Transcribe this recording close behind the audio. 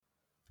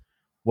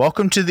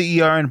Welcome to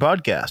the ERN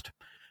Podcast.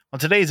 On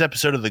today's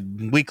episode of the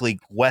weekly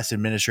West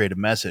Administrative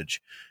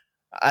Message,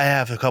 I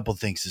have a couple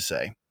things to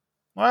say.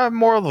 Well, I have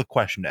more of a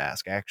question to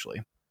ask,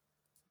 actually.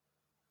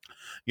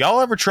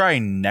 Y'all ever try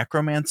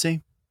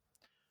necromancy?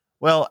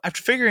 Well,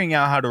 after figuring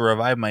out how to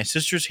revive my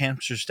sister's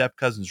hamster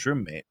step-cousin's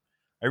roommate,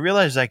 I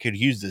realized I could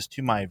use this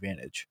to my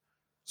advantage.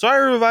 So I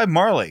revived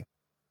Marley.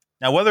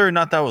 Now, whether or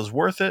not that was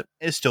worth it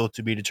is still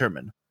to be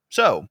determined.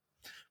 So,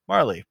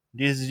 Marley,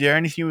 is there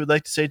anything you would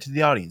like to say to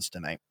the audience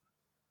tonight?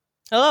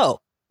 Hello,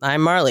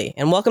 I'm Marley,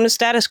 and welcome to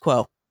Status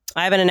Quo.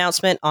 I have an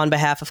announcement on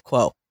behalf of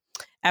Quo.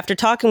 After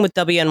talking with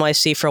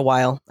WNYC for a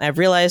while, I've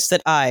realized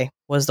that I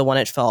was the one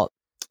at fault.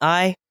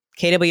 I,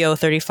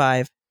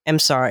 KWO35, am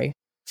sorry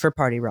for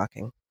party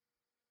rocking.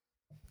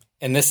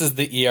 And this is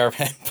the ERN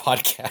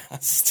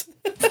Podcast.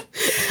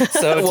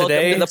 So Welcome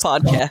today, to the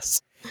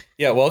podcast.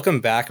 Yeah, welcome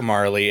back,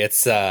 Marley.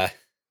 It's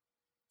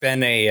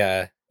been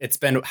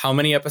how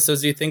many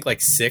episodes do you think?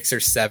 Like 6 or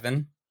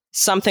 7?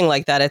 Something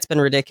like that. It's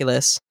been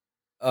ridiculous.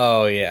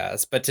 Oh,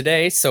 yes. But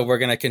today, so we're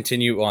going to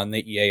continue on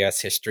the EAS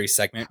history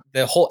segment.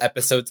 The whole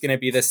episode's going to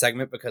be this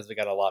segment because we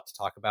got a lot to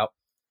talk about.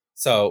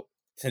 So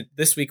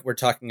this week, we're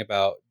talking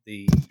about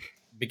the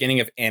beginning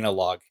of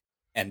Analog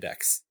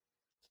ENDECS.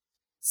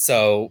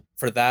 So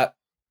for that,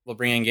 we'll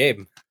bring in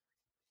Gabe.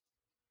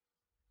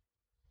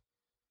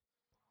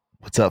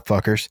 What's up,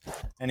 fuckers?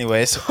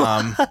 Anyways,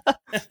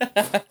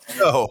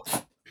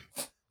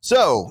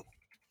 so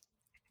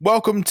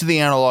welcome to the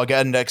Analog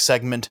ENDECS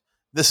segment.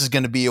 This is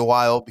going to be a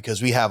while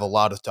because we have a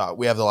lot of talk.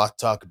 We have a lot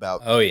to talk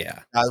about. Oh, yeah.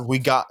 We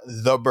got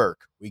the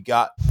Burke. We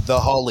got the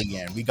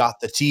Holligan. We got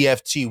the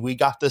TFT. We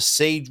got the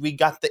Sage. We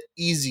got the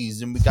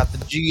Easies. And we got the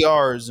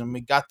GRs. And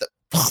we got the...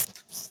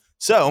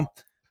 So...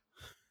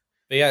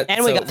 But yeah,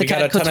 And we got the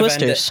Tactical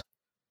Twisters.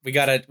 We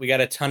got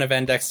a ton of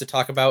ENDECS to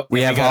talk about.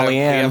 We have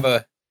Holly-Ann.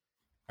 I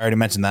already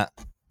mentioned that.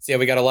 So yeah,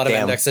 we got a lot of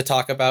Damn. ENDECS to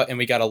talk about, and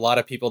we got a lot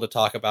of people to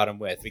talk about them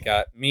with. We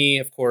got me,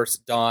 of course,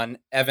 Don,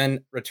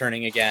 Evan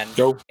returning again,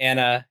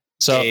 Anna,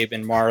 Gabe,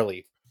 and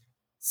Marley.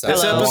 So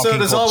This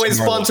episode is always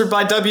sponsored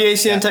by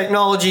WACN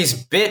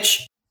Technologies,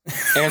 bitch.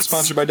 And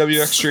sponsored by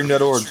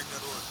WXstream.org.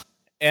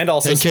 and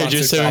also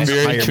sponsored by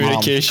Beer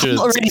Communications.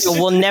 Radio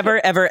will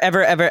never, ever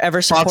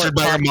support Sponsored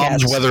by your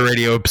mom's podcasts. weather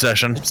radio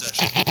obsession.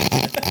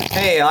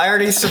 Hey, I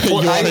already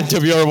support. You want a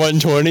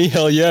WR120?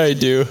 Hell yeah, I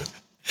do.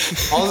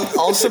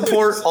 I'll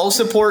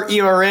support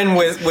ERN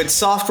with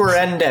software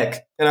ENDEC,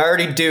 and I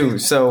already do.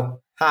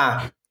 So,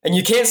 and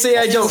you can't say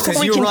I don't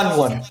because you run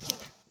one.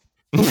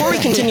 Before we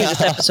continue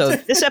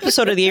this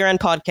episode of the ERN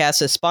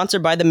Podcast is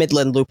sponsored by the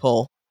Midland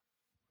Loophole.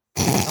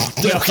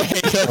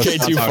 Okay,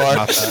 too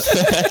far.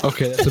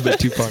 Okay, that's a bit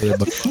too far. There,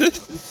 but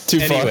too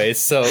far. Anyways,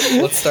 so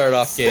let's start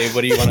off, Gabe.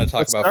 What do you want to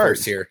talk about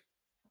first here?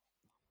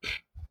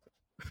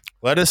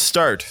 Let us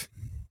start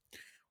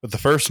with the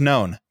first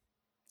known,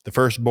 the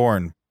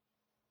firstborn,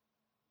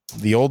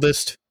 the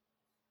oldest,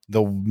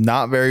 the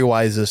not very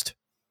wisest,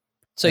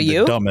 So and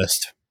you? the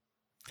dumbest.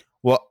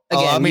 Well,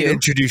 Again, allow me to you.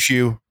 introduce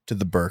you to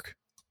the Burke.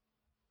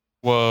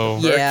 Whoa.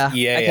 Yeah,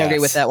 EAS. I can agree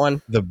with that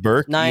one. The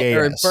Burke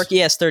EAS. Burke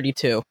ES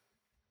 32.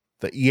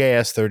 The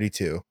EAS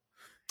 32.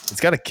 It's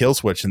got a kill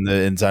switch in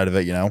the inside of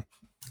it, you know.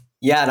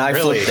 Yeah, and I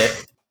Really?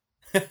 flipped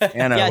it.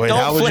 Anna, Yeah, don't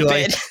how would you flip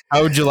like? it.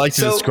 How would you like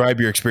to So- describe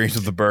your experience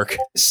with the Burke?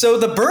 So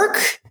the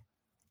Burke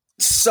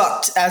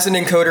sucked as an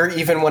encoder,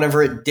 even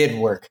whenever it did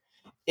work.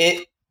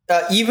 It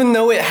even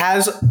though it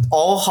has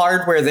all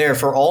hardware there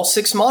for all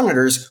 6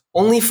 monitors,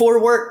 only 4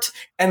 worked,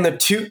 and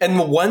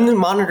the one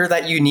monitor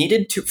that you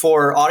needed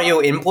for audio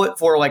input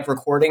for like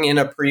recording in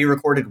a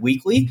pre-recorded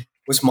weekly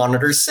was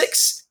monitor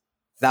 6.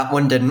 That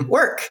one didn't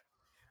work.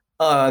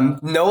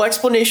 No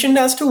explanation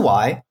as to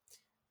why.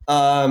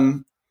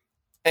 And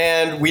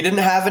we didn't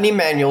have any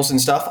manuals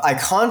and stuff. I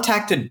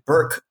contacted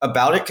Burke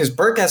about it because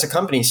Burke as a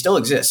company still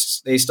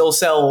exists. They still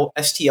sell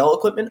STL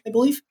equipment, I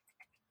believe.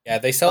 Yeah,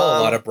 they sell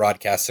a lot of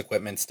broadcast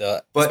equipment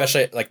still, but-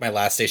 especially like my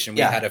last station. We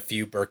Yeah. had a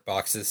few Burke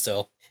boxes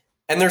still.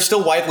 And they're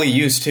still widely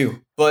used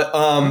too. But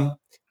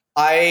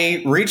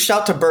I reached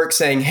out to Burke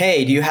saying,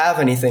 hey, do you have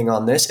anything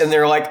on this? And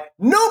they're like,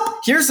 nope,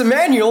 here's the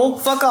manual,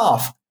 fuck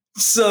off.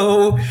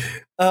 So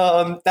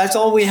that's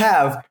all we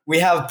have. We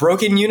have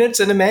broken units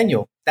and a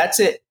manual. That's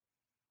it.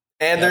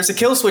 And there's a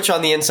kill switch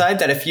on the inside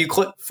that if you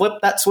flip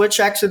that switch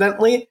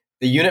accidentally,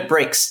 the unit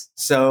breaks.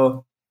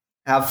 So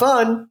have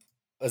fun.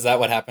 Is that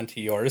what happened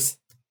to yours?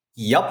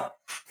 Yup.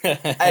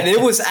 And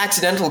it was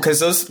accidental because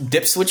those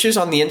dip switches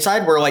on the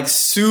inside were like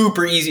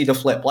super easy to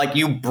flip. Like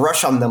you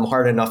brush on them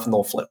hard enough and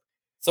they'll flip.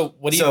 So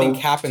what do you think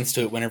happens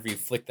to it whenever you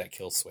flick that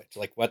kill switch?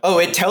 Like what? Oh,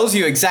 it tells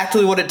you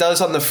exactly what it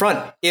does on the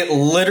front. It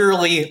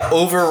literally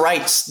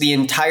overwrites the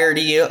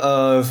entirety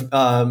of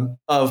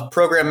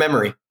program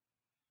memory.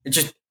 It's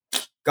just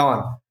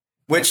gone.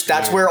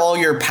 That's where all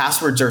your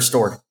passwords are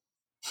stored.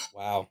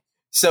 Wow.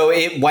 So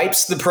it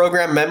wipes the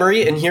program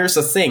memory, and here's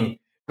the thing.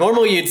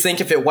 Normally, you'd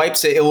think if it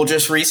wipes it, it will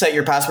just reset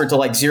your password to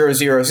like 000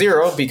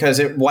 because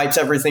it wipes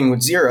everything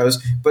with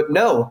zeros. But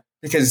no,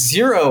 because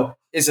 0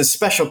 is a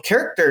special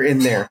character in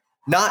there,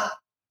 not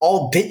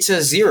all bits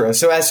as 0.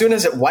 So as soon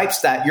as it wipes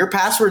that, your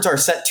passwords are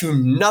set to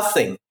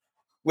nothing,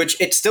 which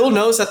it still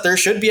knows that there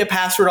should be a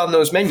password on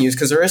those menus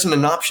because there isn't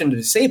an option to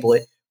disable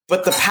it,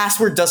 but the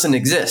password doesn't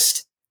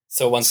exist.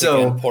 So once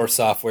again, poor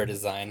software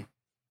design.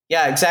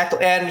 Yeah,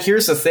 exactly. And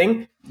here's the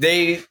thing.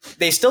 They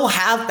still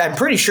have, I'm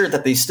pretty sure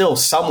that they still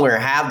somewhere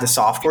have the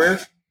software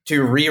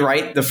to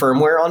rewrite the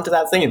firmware onto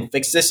that thing and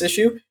fix this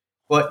issue,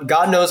 but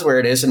God knows where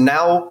it is. And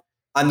now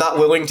I'm not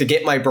willing to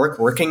get my Burke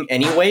working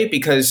anyway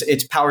because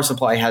its power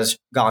supply has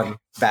gone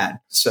bad.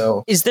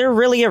 So is there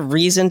really a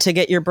reason to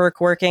get your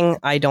Burke working?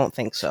 I don't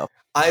think so.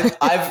 I've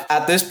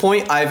at this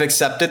point, I've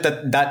accepted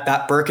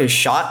that Burke is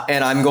shot,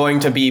 and I'm going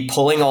to be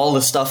pulling all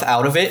the stuff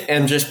out of it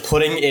and just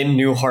putting in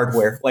new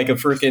hardware, like a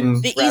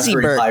freaking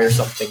Raspberry Pi or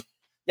something.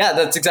 Yeah,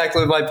 that's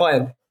exactly my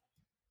plan.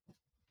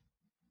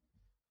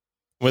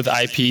 With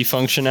IP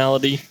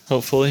functionality,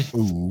 hopefully.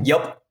 Ooh.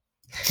 Yep.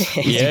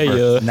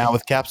 Yeah. Now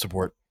with cap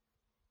support.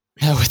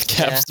 Yeah, with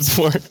cap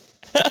support.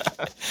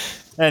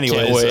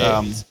 Anyways,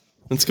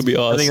 that's gonna be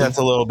awesome. I think that's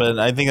a little bit.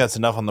 I think that's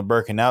enough on the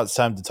Burke, and now it's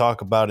time to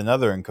talk about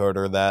another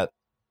encoder that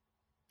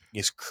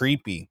is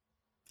creepy,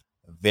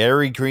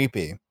 very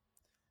creepy,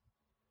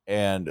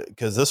 and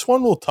because this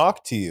one will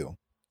talk to you.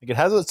 Like, it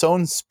has its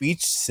own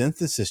speech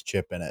synthesis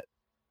chip in it.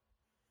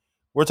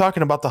 We're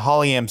talking about the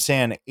Holyam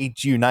SAN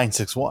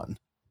HU961.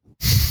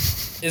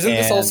 Isn't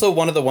this also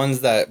one of the ones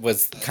that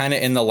was kind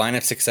of in the line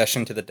of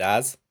succession to the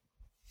DAS?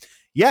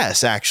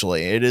 Yes,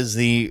 actually, it is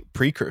the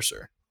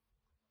precursor.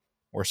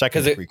 Or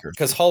second precursor.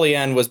 Because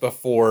Holyam was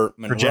before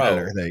Monroe.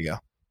 Progenitor, there you go.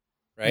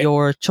 Right?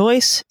 Your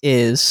choice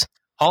is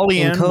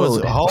Holyam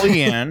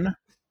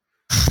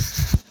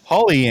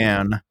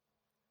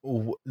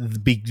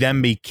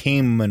then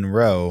became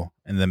Monroe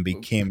and then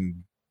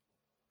became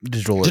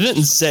Digital.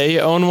 Didn't Zay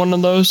own one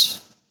of those?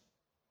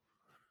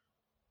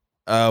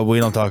 We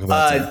don't talk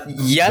about that.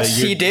 Yes,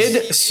 he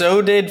did.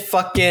 So did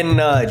fucking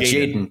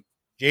Jaden.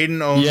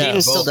 Jaden owns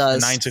Jaden still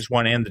does. the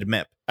 961 and the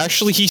MIP.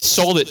 Actually, he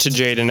sold it to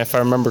Jaden, if I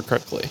remember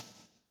correctly.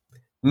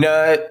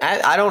 No,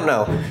 I don't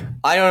know.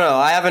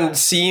 I haven't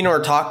seen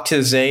or talked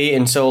to Zay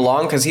in so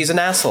long because he's an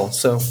asshole.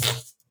 So,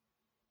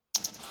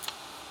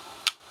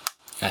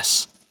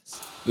 Yes,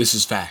 this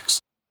is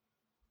facts.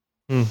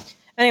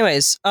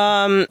 Anyways,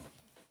 yeah.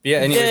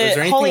 Anyways, is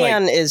there anything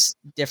Holyam is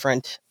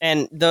different,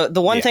 and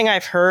the one thing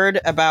I've heard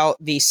about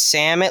the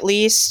SAM, at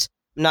least,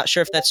 I'm not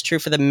sure if that's true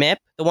for the MIP.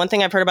 The one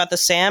thing I've heard about the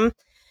SAM,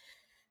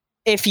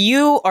 if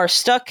you are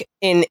stuck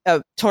in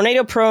a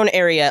tornado-prone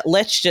area,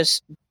 let's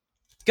just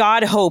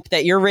God hope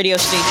that your radio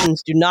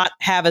stations do not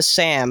have a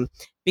SAM,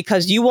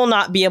 because you will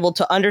not be able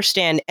to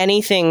understand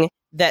anything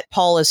that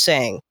Paul is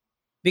saying.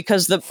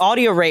 Because the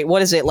audio rate,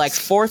 what is it, like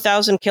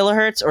 4,000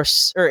 kilohertz,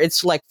 or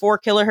it's like 4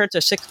 kilohertz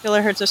or 6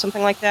 kilohertz or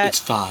something like that? It's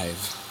 5.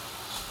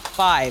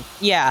 5.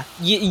 Yeah,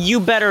 you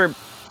better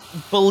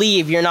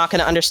believe you're not going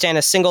to understand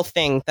a single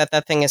thing that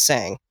thing is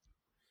saying.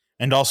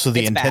 And also the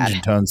It's intention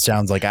bad. tone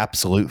sounds like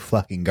absolute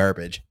fucking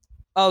garbage.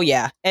 Oh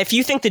yeah, if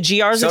you think the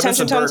GR's So does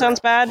attention the tone Burke. sounds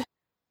bad,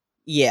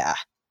 yeah,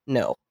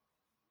 no.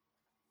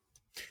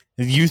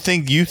 You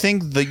think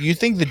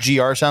the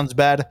GR sounds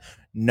bad?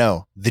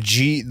 No. The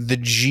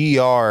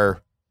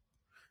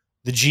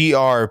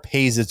GR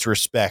pays its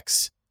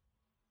respects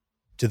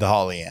to the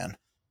Holyam.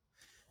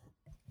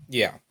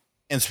 Yeah.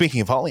 And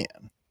speaking of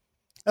Holyam,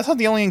 that's not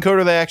the only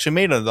encoder they actually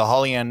made under the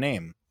Holyam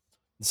name.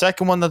 The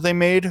second one that they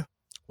made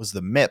was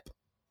the MIP,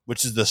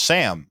 which is the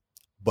SAM,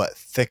 but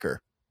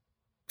thicker.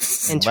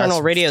 Internal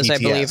Less radios, I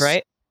TTS. believe,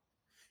 right?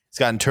 It's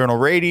got internal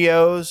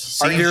radios.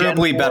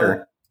 arguably CGen4,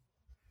 better.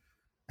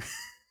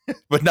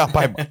 but not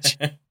by much.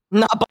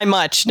 Not by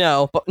much,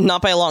 no, but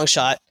not by a long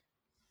shot.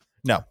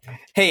 No.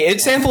 Hey, it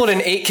sampled in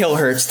 8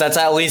 kilohertz. That's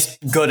at least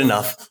good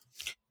enough.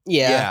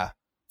 Yeah,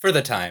 For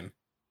the time.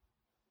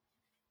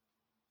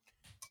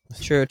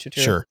 true.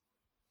 Sure.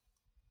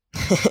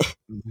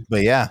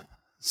 But yeah,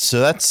 so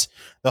that's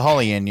the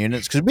Holyam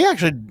units, because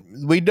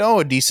we know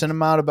a decent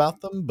amount about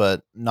them,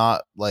 but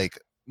not like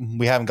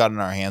we haven't gotten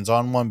our hands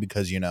on one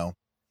because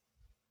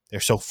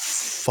they're so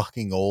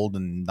fucking old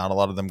and not a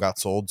lot of them got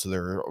sold, so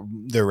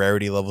their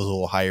rarity level is a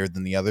little higher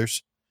than the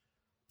others.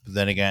 But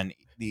then again,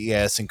 the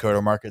ES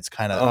encoder market's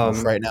kind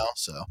of right now,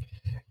 so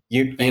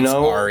You Thanks,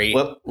 know, Ari.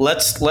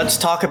 let's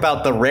talk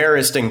about the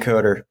rarest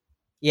encoder.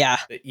 Yeah.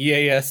 The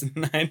EAS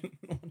 9.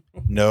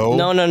 no.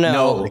 No.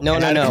 No.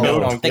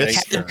 The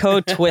Twister.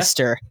 Cadco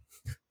Twister.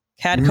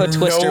 Cadco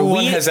Twister. No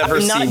one has ever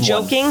I'm not seen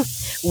joking.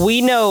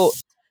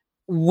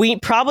 We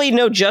probably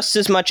know just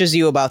as much as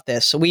you about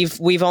this.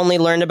 We've only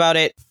learned about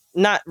it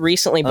not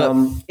recently, but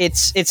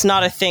it's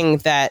not a thing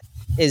that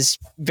is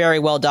very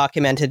well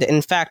documented.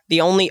 In fact,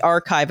 the only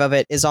archive of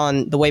it is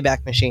on the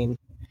Wayback Machine,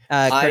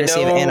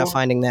 courtesy of Anna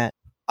finding that.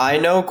 I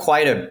know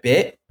quite a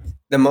bit.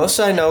 The most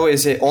I know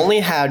is it only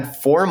had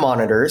 4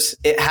 monitors.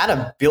 It had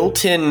a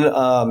built-in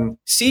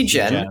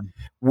CGen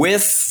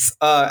with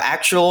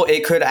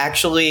it could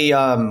actually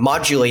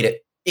modulate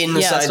it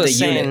inside the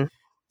unit.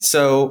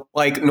 So,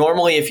 like,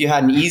 normally if you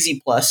had an Easy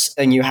Plus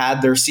and you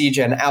had their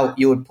CGen out,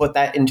 you would put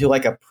that into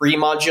like a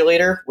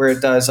pre-modulator where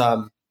it does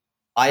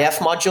IF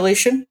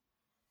modulation.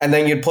 and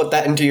then you'd put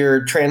that into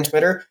your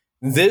transmitter.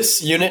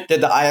 This unit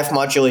did the IF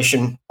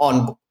modulation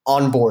on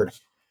board,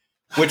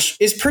 which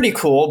is pretty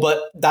cool,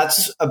 but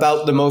that's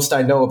about the most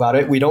I know about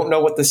it. We don't know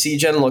what the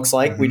C-Gen looks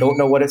like. We don't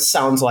know what it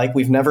sounds like.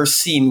 We've never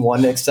seen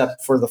one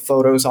except for the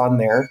photos on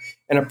there.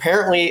 And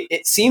apparently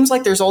it seems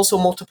like there's also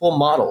multiple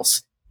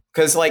models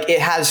because like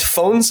it has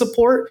phone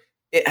support.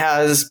 It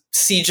has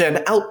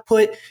C-Gen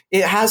output.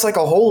 It has like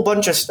a whole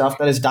bunch of stuff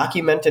that is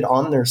documented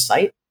on their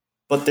site,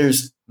 but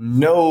there's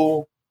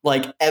no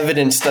like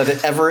evidence that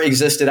it ever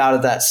existed out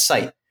of that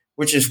site,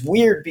 which is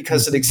weird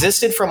because it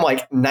existed from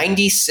like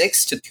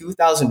 96 to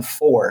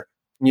 2004.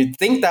 And you'd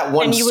think that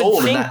one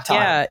sold in that time.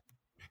 Yeah,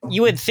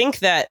 you would think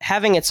that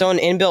having its own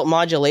inbuilt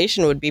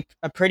modulation would be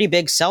a pretty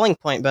big selling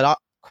point, but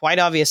quite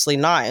obviously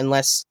not,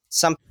 unless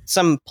some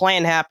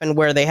plan happened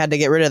where they had to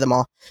get rid of them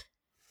all.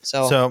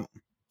 So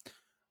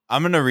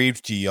I'm gonna read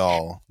to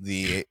y'all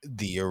the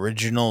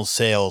original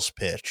sales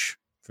pitch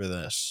for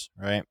this,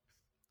 right?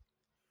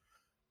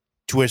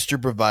 Twister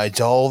provides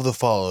all of the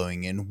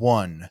following in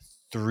one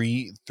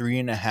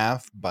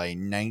 3.5 by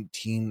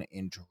 19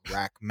 inch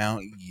rack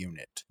mount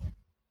unit.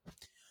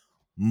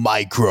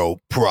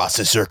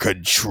 Microprocessor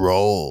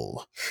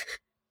control.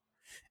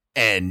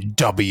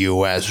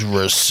 NWS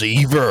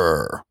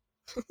receiver.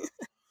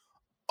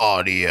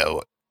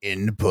 Audio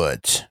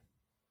input.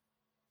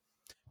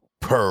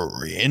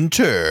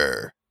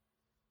 Printer.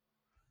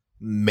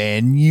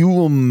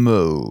 Manual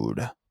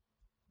mode.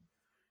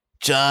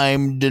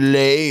 Time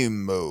delay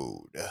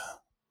mode.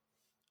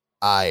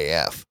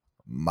 IF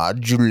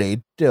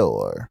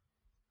modulator.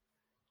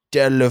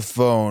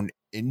 Telephone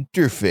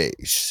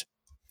interface.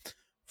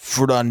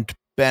 Front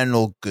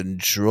panel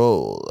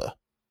control.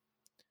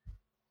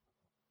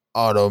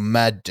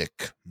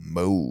 Automatic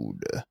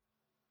mode.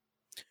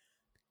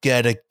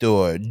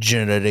 Character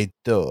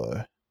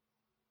generator.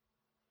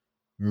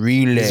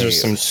 Relay. These are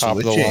some top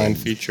of the line switching.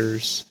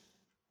 features.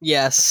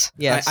 yes.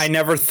 I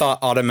never thought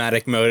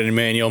automatic mode and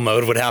manual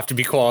mode would have to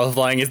be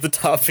qualifying as the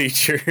top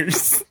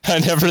features. I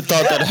never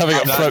thought that having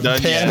I'm a not front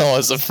done panel yet.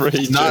 as a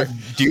feature.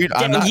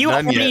 I'm not you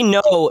done already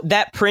yet. know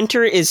that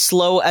printer is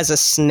slow as a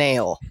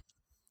snail.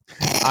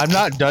 I'm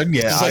not done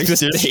yet. It's like the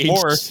There's Sage.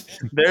 more.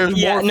 There's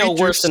Yeah, more no, features.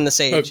 worse than the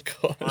Sage.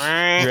 Oh,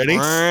 God. Ready?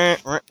 Go ahead.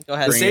 The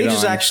Bring it Sage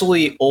is on.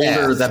 actually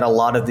older F. than a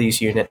lot of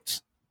these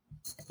units.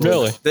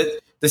 Really?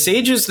 The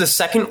Sage is the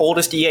second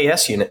oldest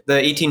EAS unit, the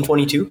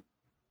 1822.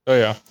 Oh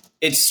yeah.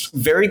 It's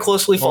very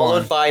closely Hold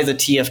followed on. by the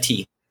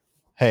TFT.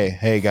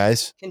 Hey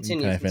guys.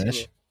 Continue. Can I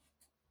finish?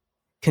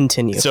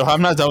 Continue. So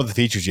I'm not done with the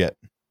features yet.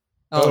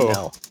 Oh,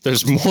 no.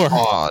 There's more.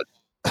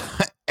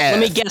 Let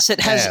me guess, it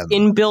has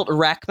inbuilt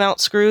rack mount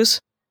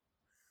screws?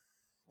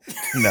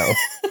 No.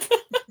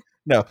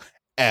 No.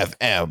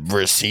 FM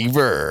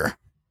receiver.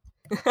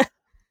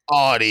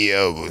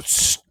 Audio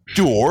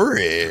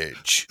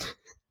storage.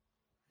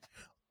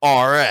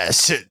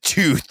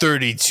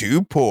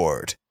 RS-232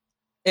 port.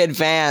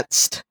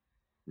 Advanced.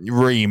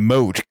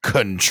 Remote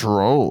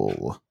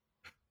control.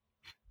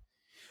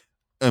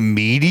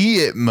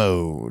 Immediate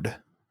mode.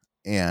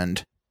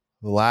 And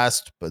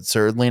last but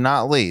certainly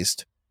not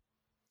least,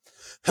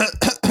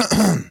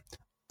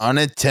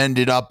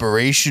 unattended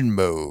operation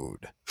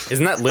mode.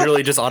 Isn't that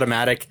literally just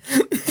automatic?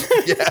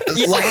 Yes.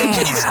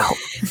 Wow.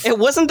 It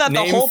wasn't that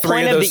the Name whole 3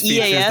 point of of those the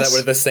features EAS? that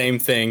were the same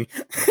thing.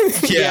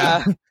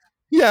 Yeah.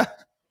 Yeah.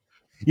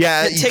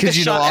 Yeah. Take a Because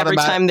shot every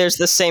time there's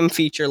the same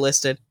feature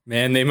listed.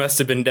 Man, they must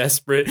have been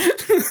desperate.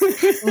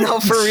 No,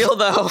 for real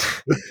though.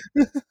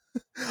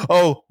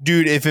 Oh,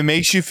 dude! If it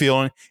makes you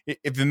feel,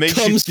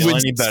 Comes with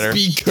any better,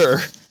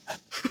 speaker.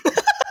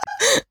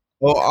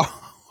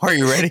 oh, are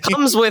you ready?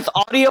 Comes with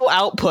audio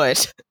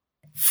output.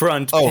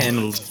 Front Oh.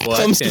 panel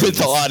Comes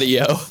with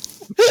audio.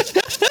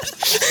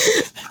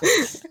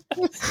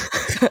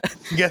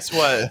 Guess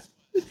what?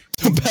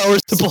 Power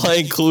supply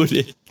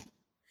included.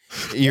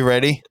 You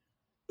ready?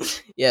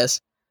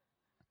 Yes.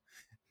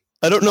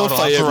 I don't know if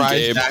I ever Unauthorized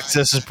gave.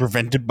 access is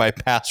prevented by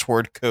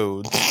password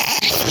codes.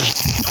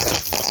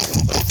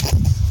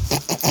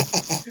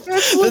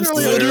 That's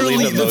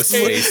literally the the most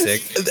thing.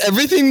 basic.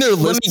 Everything they're Let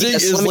me listing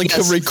guess, is let me like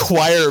guess. a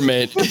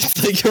requirement.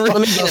 It's like a,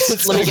 Let me guess,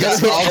 it's let me like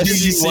guess. an I'll do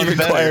you FCC one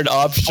better. required I'll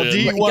option. do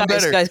you one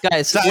better. Guys.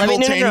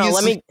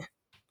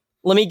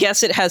 Let me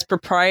guess. It has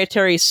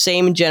proprietary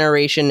same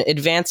generation,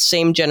 advanced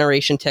same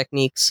generation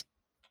techniques.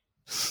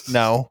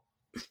 No,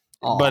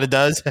 Aw. but it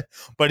does.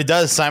 But it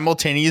does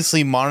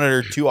simultaneously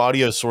monitor 2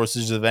 audio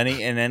sources of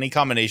any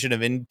combination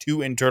of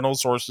 2 internal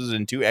sources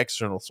and 2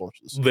 external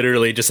sources.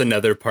 Literally just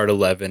another part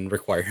 11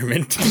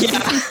 requirement.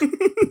 Yeah.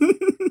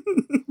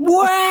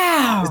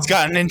 Wow. It's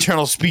got an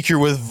internal speaker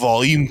with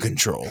volume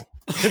control.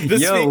 The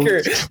Yo.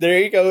 speaker. There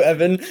you go,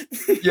 Evan.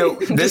 Yo,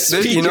 this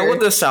you know what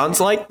this sounds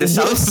like? This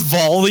With sounds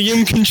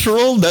volume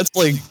control, that's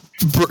like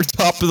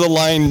top of the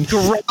line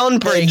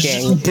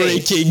Groundbreaking.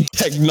 breaking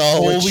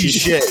technology. Holy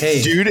shit,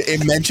 Hey. dude!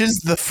 It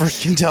mentions the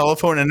freaking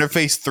telephone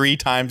interface 3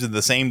 times in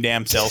the same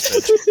damn sales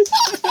pitch.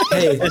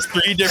 hey. It's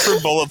 3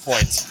 different bullet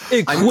points.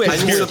 I'm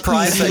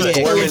surprised that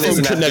Yeah. Gorman isn't at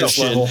this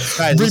Connection. level.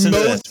 Guys, listen to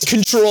Remote this.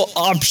 control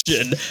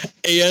option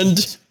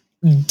and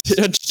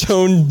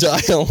touch-tone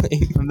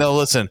dialing. No,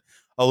 listen.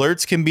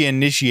 Alerts can be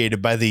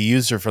initiated by the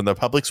user from the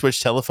public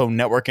switch telephone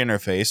network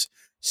interface,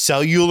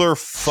 cellular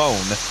phone,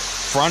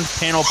 front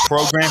panel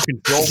program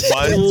control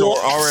buttons, or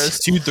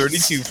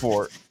RS-232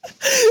 port.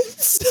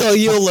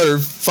 Cellular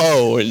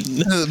phone.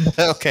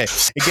 Okay,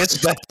 it gets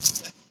better.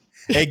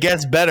 It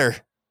gets better.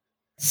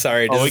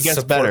 Sorry, it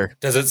gets better.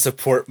 Does it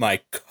support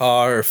my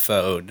car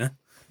phone?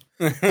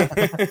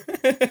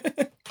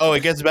 Oh,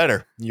 it gets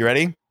better. You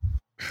ready?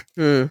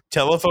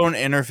 Telephone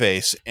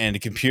interface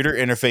and computer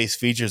interface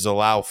features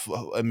allow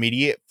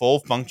immediate, full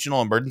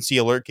functional emergency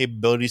alert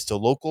capabilities to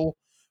local,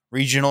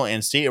 regional,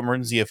 and state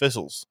emergency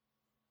officials.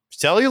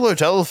 Cellular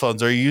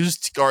telephones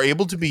are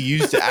able to be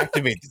used to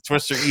activate the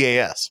Twister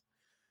EAS.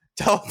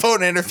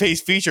 Telephone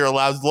interface feature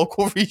allows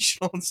local,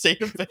 regional, and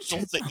state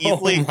officials to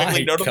easily and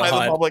quickly notify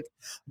the public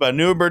about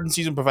new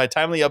emergencies and provide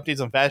timely updates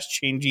on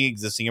fast-changing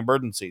existing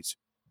emergencies.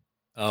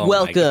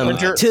 Welcome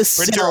to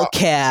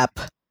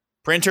CellCap.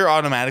 Printer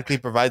automatically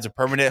provides a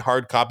permanent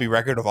hard copy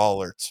record of all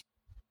alerts.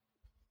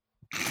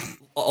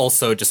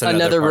 Also, just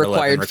another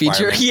required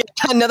feature. Yeah,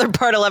 another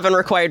Part 11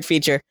 required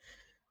feature.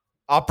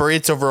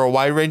 Operates over a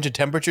wide range of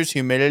temperatures,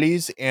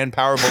 humidities, and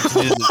power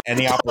voltages in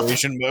any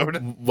operation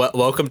mode.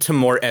 Welcome to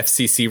more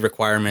FCC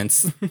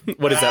requirements.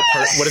 What is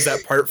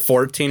that? Part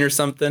 14 or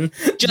something?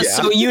 Just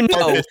so you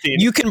know,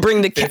 you can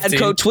bring the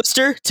Cadco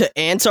Twister to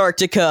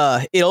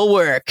Antarctica. It'll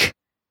work.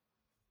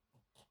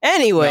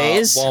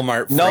 Anyways, no,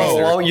 Walmart.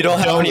 No, you don't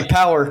have any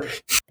power.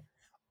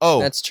 Oh,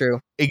 that's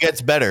true. It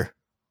gets better.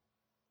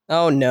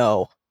 Oh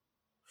no.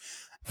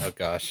 Oh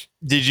gosh.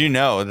 Did you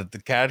know that the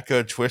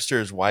Cadco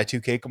Twister is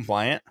Y2K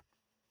compliant?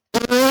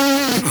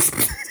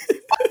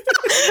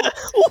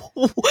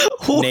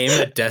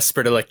 Name a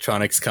desperate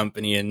electronics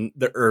company in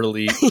the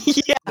early,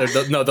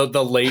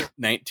 the late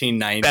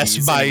 1990s.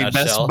 Best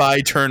Buy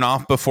turn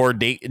off before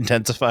date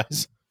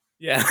intensifies.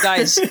 Yeah,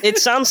 guys, it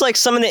sounds like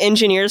some of the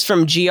engineers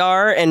from GR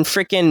and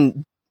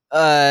freaking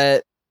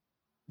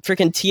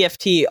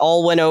TFT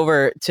all went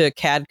over to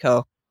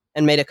Cadco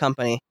and made a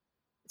company.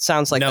 It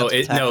sounds like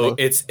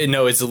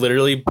it's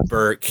literally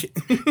Burke.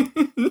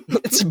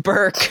 It's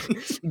Burke.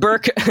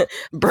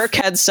 Burke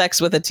had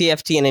sex with a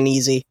TFT and an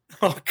Easy.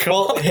 Oh God.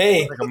 Well,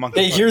 hey,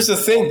 here's the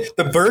thing: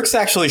 the Burks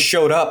actually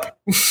showed up.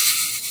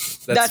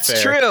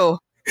 That's true.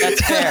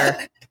 That's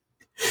fair.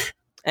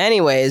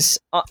 Anyways,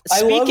 I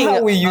love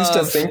how we used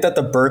to think that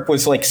the Burke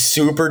was like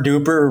super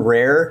duper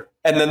rare,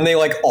 and then they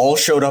like all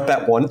showed up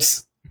at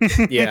once.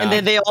 Yeah, and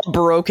then they all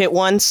broke at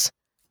once.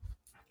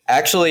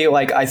 Actually,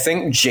 like I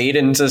think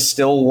Jaden's is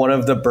still one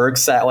of the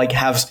Burks that like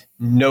has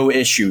no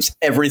issues.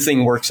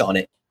 Everything works on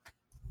it.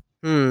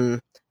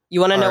 You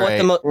want to know what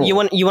you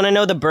want to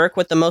know the Burke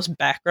with the most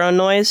background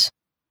noise?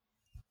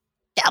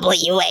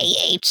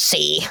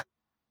 WAHC.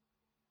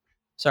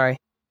 Sorry.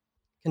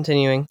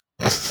 Continuing.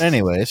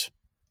 Anyways.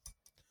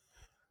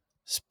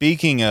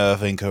 Speaking of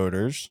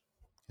encoders,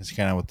 that's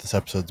kind of what this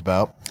episode's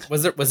about.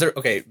 Was there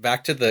okay,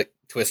 back to the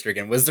Twister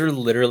again. Was there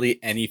literally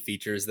any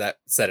features that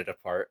set it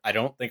apart? I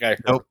don't think I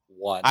heard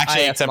one.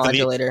 Actually, IF except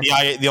modulator.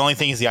 for the only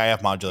thing is the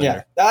IF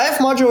modulator. Yeah, the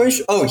IF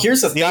modulation. Oh,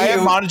 here's the thing. The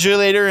IF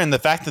modulator and the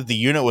fact that the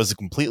unit was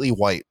completely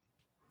white.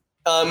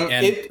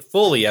 And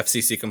fully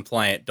FCC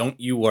compliant. Don't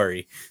you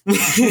worry.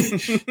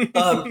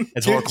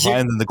 It's more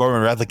compliant than the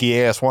Gorman Radlick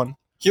EAS1.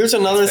 Here's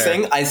another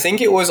thing. I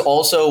think it was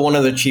also one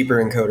of the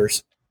cheaper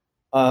encoders.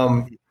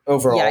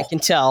 Overall. Yeah, I can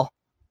tell.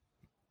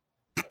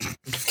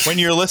 When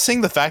you're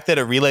listing the fact that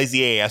it relays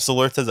EAS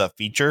alerts as a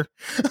feature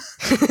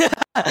for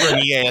an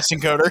EAS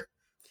encoder,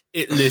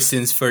 it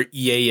listens for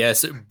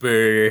EAS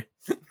burr.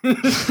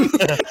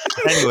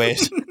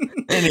 Anyways,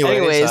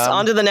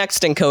 on to the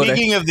next encoder.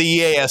 Speaking of the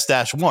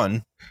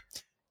EAS-1,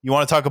 you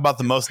want to talk about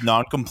the most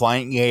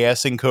non-compliant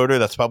EAS encoder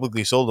that's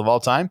publicly sold of all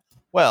time?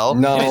 Well,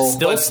 no,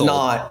 let's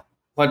not.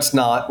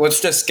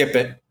 Let's just skip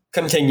it.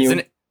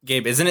 Continue.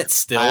 Isn't it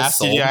still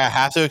sold? I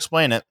have to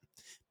explain it.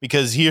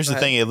 Because here's the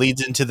thing, it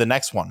leads into the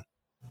next one.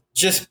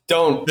 Just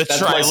don't. The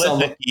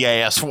trilythic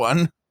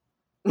EAS1.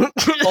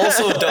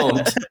 Also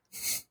don't.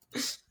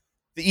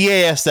 The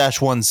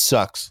EAS-1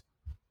 sucks.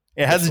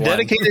 It has a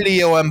dedicated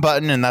EOM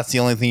button, and that's the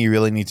only thing you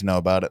really need to know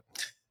about it.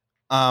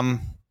 The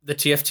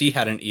TFT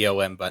had an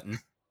EOM button.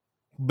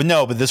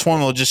 But this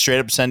one will just straight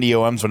up send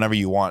EOMs whenever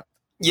you want.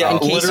 Yeah,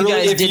 literally,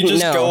 if you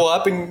just go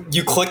up and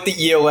you click the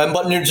EOM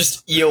button, it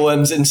just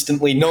EOMs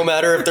instantly, no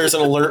matter if there's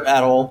an alert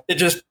at all. It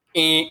just...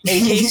 In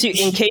case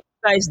you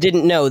guys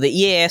didn't know, the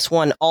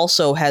EAS-1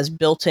 also has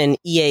built-in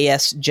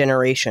EAS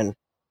generation.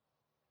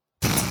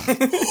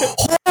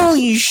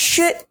 Holy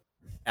shit!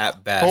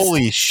 At best.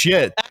 Holy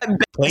shit.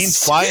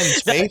 Planes fly in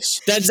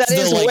space? That's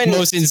the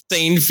most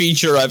insane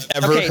feature I've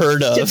ever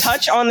heard of. To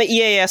touch on the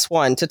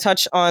EAS-1,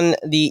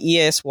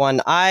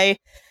 I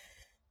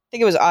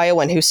think it was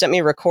Iowan who sent me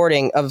a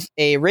recording of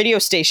a radio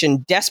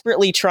station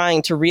desperately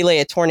trying to relay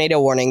a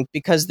tornado warning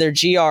because their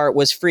GR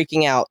was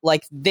freaking out.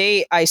 Like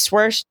I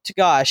swear to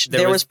gosh,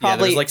 there was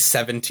probably like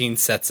 17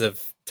 sets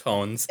of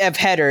tones of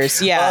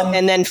headers. Yeah.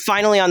 And then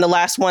finally on the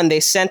last one,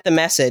 they sent the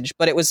message,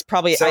 but it was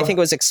probably, I think it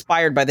was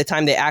expired by the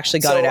time they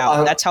actually got it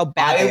out. That's how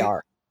bad they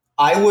are.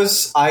 I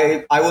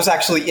was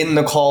actually in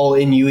the call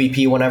in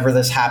UEP whenever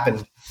this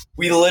happened.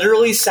 We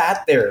literally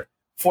sat there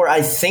for,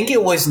 I think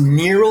it was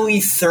nearly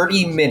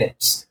 30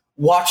 minutes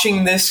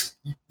watching this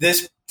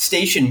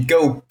station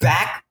go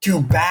back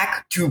to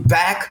back to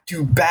back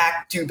to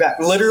back to back,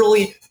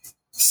 literally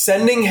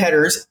sending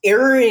headers,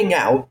 erroring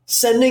out,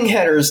 sending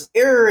headers,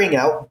 erroring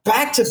out,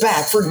 back to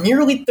back for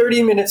nearly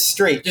 30 minutes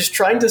straight, just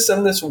trying to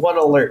send this one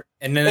alert.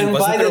 And then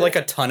wasn't there like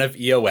a ton of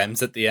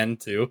EOMs at the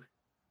end too?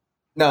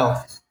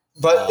 No.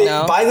 But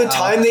by the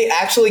time they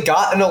actually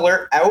got an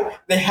alert out,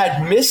 they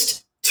had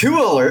missed 2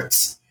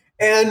 alerts,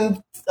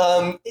 and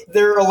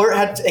their alert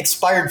had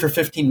expired for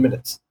 15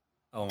 minutes.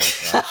 Oh my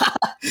god!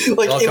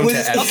 Like, Welcome it was.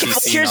 to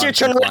FCC Here's your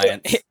tornado.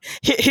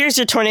 Here's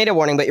your tornado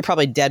warning, but you're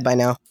probably dead by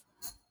now.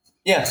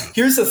 Yeah.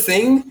 Here's the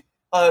thing.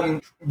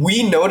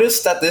 We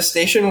noticed that this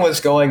station was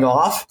going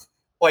off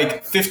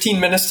like 15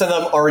 minutes to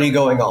them already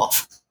going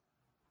off.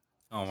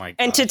 Oh my god!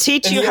 And to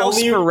teach you how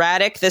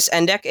sporadic this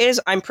ENDEC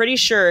is, I'm pretty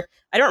sure,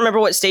 I don't remember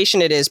what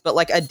station it is, but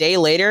like a day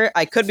later,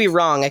 I could be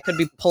wrong. I could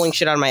be pulling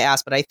shit out of my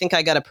ass, but I think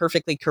I got a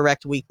perfectly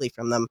correct weekly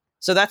from them.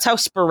 So that's how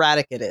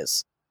sporadic it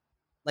is.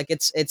 Like,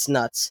 it's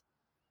nuts.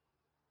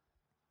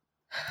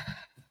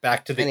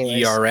 Back to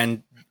the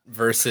ERN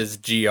versus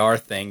GR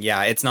thing.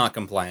 Yeah, it's not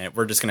compliant.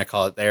 We're just going to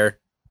call it there.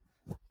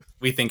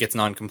 We think it's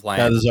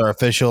non-compliant. That is our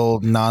official,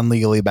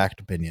 non-legally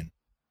backed opinion.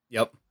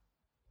 Yep.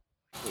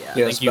 Yeah.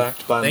 Yes,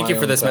 Thank you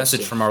for this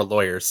message from our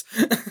lawyers.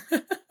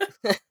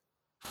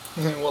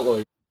 What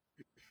lawyer?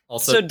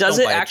 Also, So does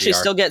don't it buy a actually GR.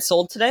 still get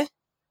sold today?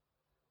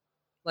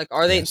 Like,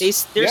 are they?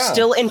 Yes. They're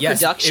still in Yes,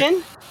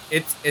 production?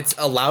 It's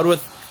allowed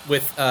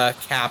with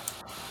cap,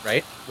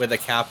 right? With a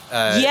cap.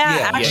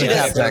 Actually,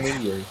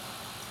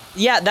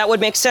 yeah. that would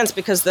make sense,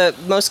 because the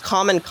most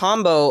common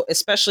combo,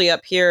 especially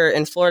up here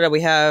in Florida,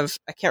 we have,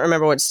 I can't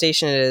remember what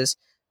station it is,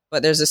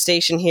 but there's a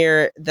station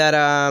here that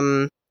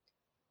I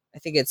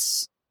think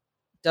it's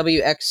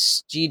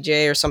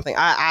WXGJ or something.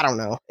 I don't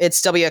know.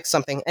 It's WX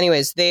something.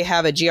 Anyways, they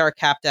have a GR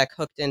cap deck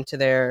hooked into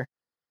their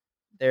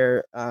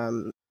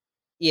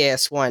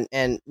EAS1,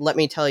 and let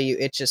me tell you,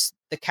 it's just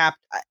the cap.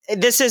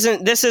 This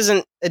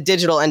isn't a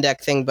digital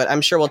ENDEC thing, but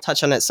I'm sure we'll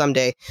touch on it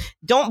someday.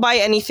 Don't buy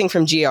anything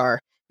from GR,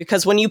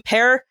 because when you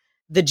pair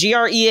the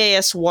GR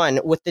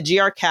EAS1 with the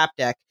GR cap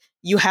deck,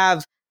 you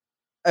have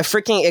a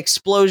freaking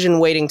explosion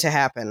waiting to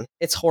happen.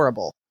 It's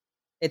horrible.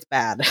 It's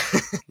bad.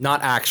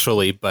 Not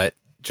actually, but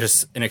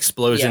just an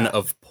explosion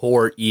of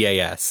poor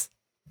EAS.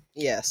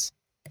 Yes.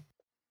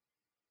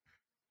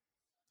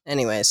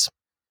 Anyways.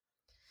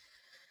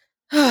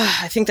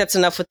 I think that's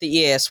enough with the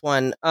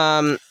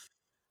EAS1.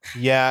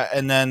 Yeah,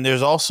 and then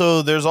there's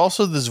also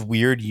this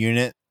weird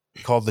unit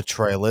called the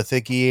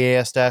Trilithic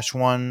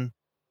EAS-1.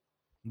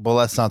 Well,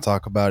 let's not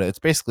talk about it. It's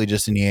basically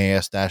just an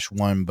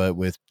EAS-1, but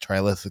with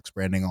Trilithics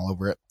branding all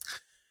over it.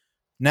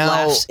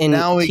 Now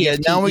we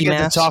get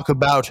to talk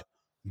about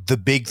the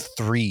big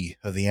 3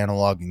 of the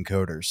analog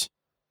encoders.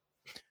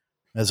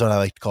 That's what I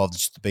like to call it,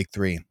 just the big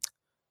 3.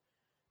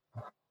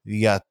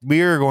 We are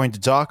going to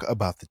talk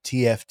about the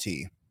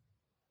TFT.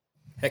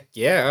 Heck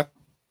yeah.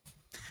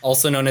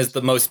 Also known as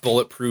the most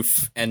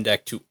bulletproof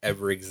ENDEC to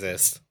ever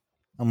exist.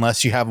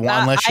 Unless you have one.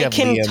 Unless you have I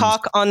can Liam's.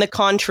 talk on the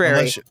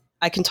contrary.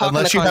 I can talk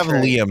unless on the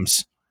contrary. you have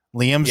Liam's.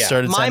 Liam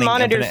started My sending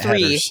monitor infinite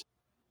 3. headers.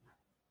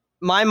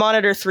 My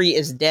monitor 3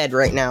 is dead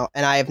right now,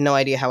 and I have no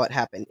idea how it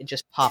happened. It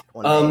just popped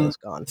one day and was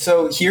gone.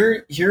 So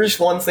here's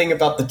one thing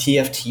about the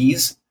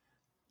TFTs.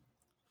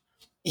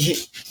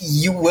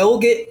 You will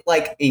get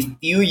like a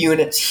few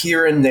units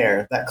here and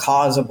there that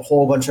cause a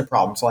whole bunch of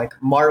problems. Like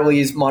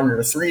Marley's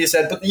monitor 3 is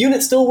dead, but the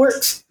unit still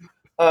works.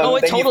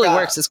 It totally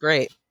works. It's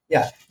great.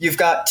 Yeah, you've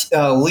got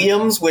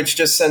Liam's, which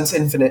just sends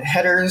infinite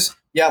headers.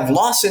 You have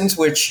Lawson's,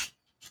 which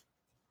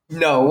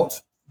no,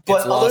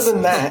 but other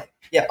than that,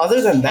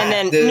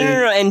 and then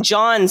no, and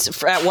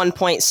John's at one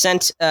point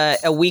sent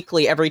a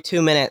weekly every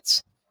 2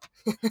 minutes.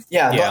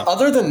 Yeah, but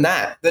other than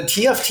that, the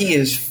TFT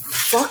is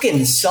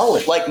fucking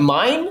solid. Like,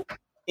 mine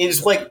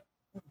is like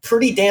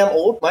pretty damn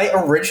old. My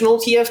original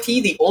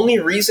TFT, the only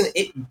reason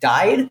it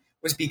died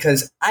was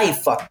because I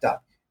fucked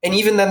up, and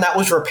even then, that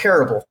was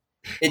repairable.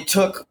 It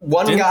took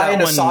one guy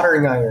and a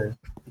soldering iron.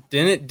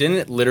 Didn't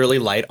it literally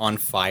light on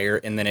fire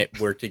and then it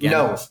worked again?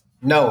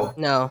 No.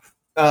 No.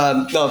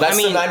 That's the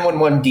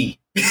 911D.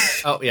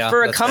 Oh yeah.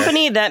 For a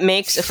company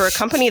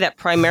that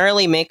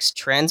primarily makes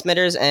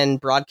transmitters and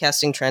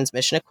broadcasting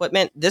transmission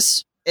equipment,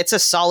 it's a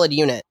solid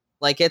unit.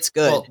 Like, it's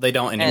good. Well, they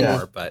don't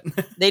anymore, but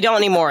they don't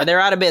anymore. They're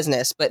out of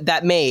business. But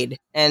that made,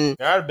 and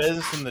They're out of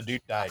business, and the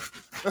dude died.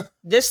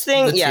 this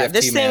thing,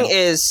 thing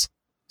is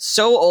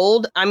so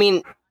old. I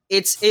mean,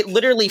 it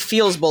literally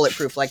feels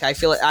bulletproof. Like, I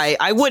feel it.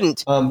 I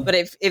wouldn't, but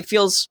it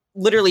feels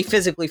literally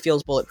physically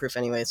feels bulletproof.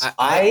 Anyways,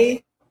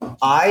 I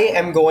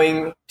am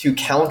going to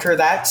counter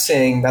that,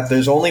 saying that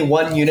there's only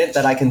one unit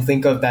that I can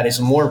think of that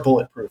is more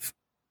bulletproof.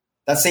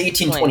 That's the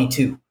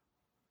 1822.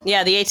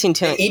 Yeah, the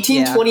 1822. The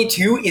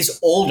 1822 is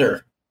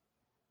older.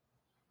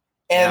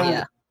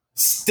 And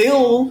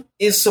still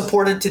is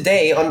supported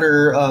today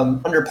under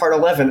Part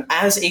 11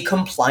 as a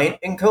compliant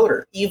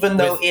encoder, even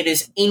though it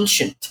is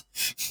ancient.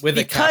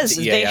 Because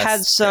they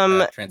had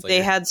some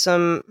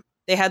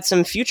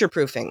future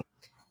proofing.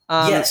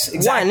 Yes,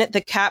 exactly. One,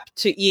 the cap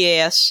to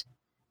EAS,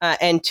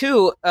 and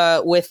two,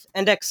 with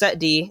ENDEC set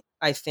D,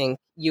 I think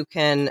you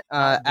can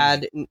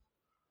add.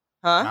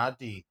 Not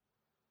D.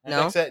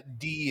 No? ENDEC set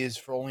D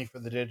is only for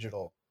the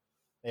digital.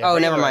 Oh,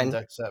 never mind.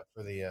 ENDEC set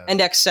for the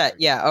ENDEC set,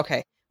 yeah,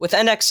 okay. With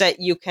ENDEC set,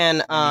 you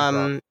can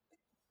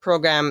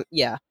program.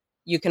 Yeah,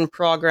 you can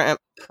program.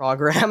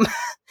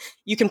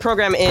 You can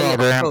program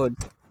in code.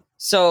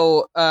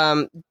 So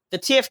the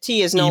TFT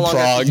is no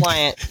longer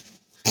compliant.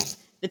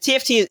 The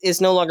TFT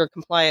is no longer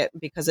compliant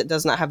because it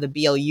does not have the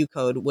BLU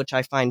code, which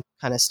I find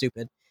kind of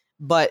stupid.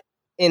 But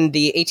in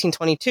the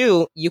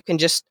 1822, you can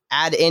just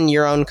add in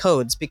your own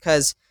codes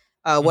because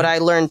what I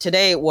learned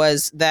today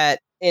was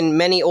that in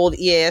many old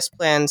EAS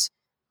plans,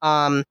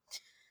 a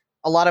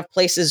lot of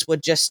places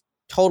would just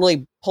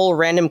totally pull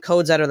random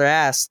codes out of their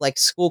ass, like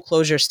school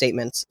closure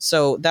statements.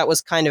 So that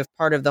was kind of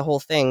part of the whole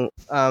thing,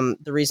 the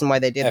reason why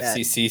they did that.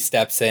 FCC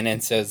steps in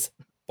and says,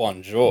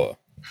 bonjour.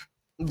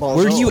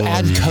 Where do you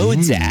add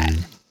codes at?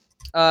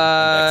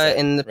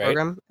 In the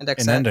program,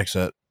 ENDEC set. ENDEC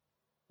set.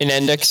 In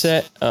ENDEC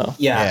set? Oh.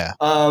 Yeah.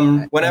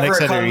 Whenever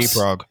it comes,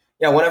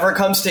 whenever it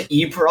comes to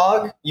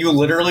eProg, you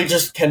literally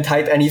just can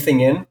type anything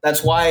in.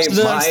 That's why.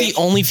 So that's the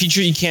only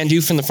feature you can't do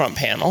from the front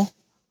panel.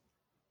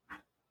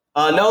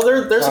 No,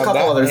 there's a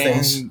couple other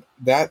things.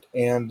 That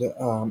and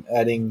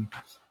adding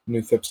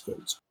new FIPS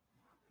codes.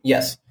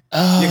 Yes.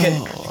 Oh, you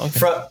can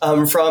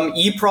from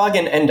eProg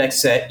and ENDEC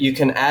set, you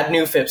can add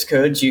new FIPS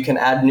codes, you can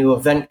add new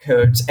event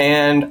codes,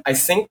 and I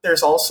think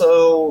there's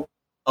also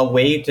a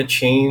way to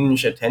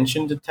change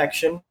attention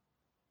detection.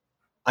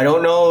 I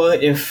don't know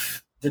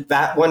if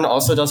that one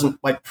also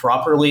doesn't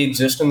properly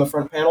exist in the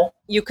front panel.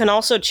 You can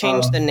also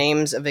change the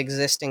names of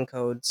existing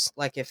codes,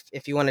 like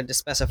if you wanted to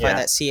specify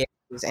that CA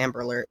is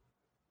Amber Alert.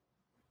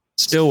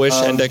 Still wish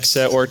ENDEC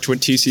set worked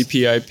with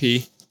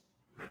TCP/IP.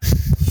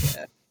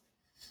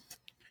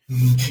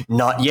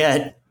 Not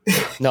yet.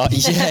 Not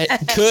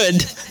yet.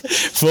 Could.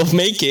 We'll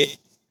make it.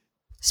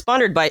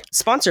 Sponsored by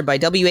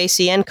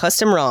WACN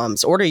Custom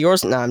ROMs. Order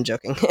yours. No, I'm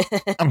joking.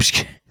 I'm just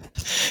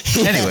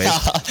kidding. Anyways.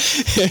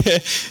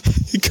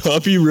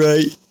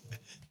 Copyright.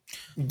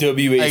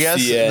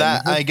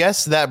 WACN. I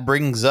guess that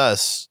brings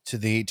us to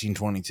the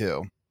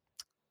 1822.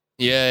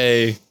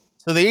 Yay.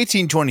 So the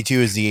 1822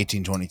 is the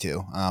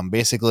 1822.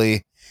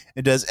 Basically,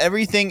 it does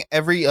everything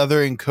every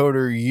other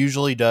encoder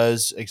usually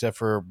does, except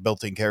for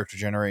built-in character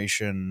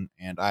generation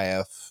and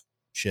IF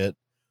shit.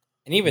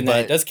 And even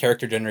then, it does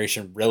character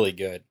generation really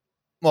good.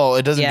 Well,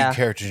 it doesn't do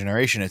character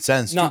generation. It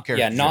sends not, two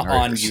character not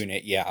generators. on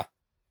unit, yeah.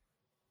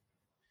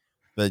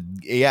 But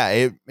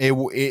yeah, it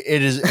works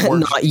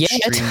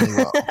extremely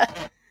well.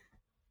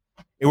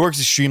 It works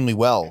extremely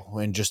well,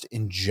 and just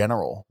in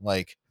general,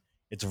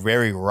 it's a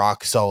very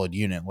rock solid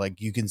unit.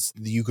 You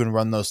can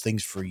run those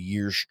things for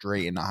years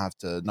straight and not have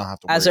to.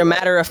 As a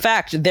matter of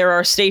fact, there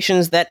are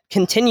stations that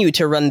continue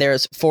to run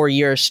theirs for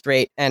years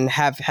straight and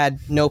have had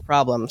no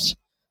problems.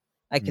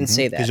 I can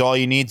say that because all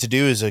you need to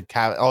do is a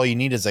cap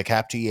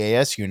to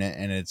EAS unit,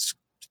 and it's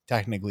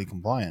technically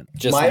compliant.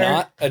 Just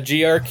not a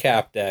GR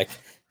cap deck.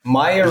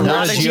 Not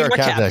a GR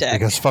cap deck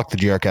because fuck the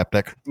GR cap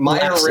deck. My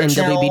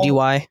original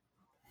WBDY.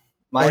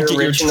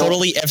 Your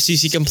totally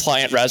FCC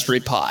compliant Raspberry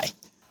Pi.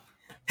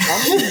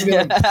 I'm just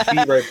gonna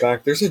be right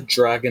back. There's a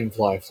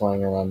dragonfly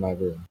flying around my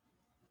room.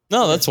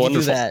 No, that's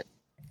wonderful. Do that.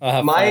 I'll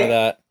have fun with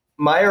that.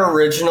 My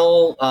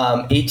original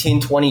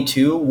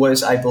 1822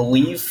 was, I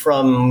believe,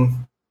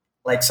 from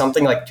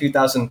something like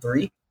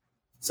 2003.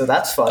 So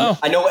that's fun. Oh.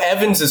 I know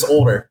Evans is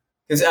older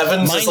because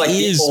Evans is the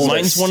oldest.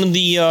 Mine's one of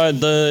the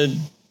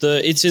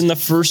it's in the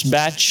first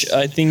batch.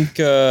 I think.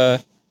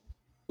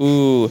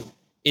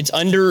 It's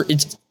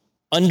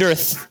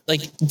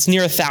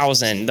near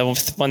 1,000. The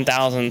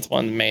 1,000th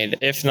one made,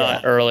 if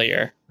not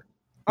earlier.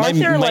 My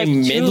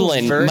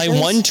Midland, my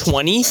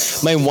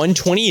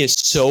 120 is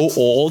so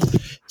old.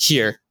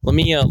 Here, let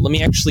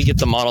me actually get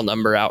the model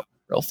number out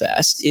real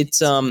fast. It's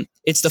the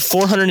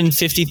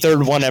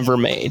 453rd one ever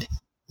made.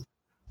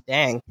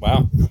 Dang!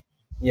 Wow.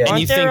 Yeah, and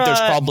you think there's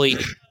probably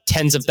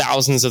tens of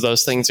thousands of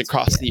those things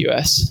across the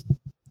U.S.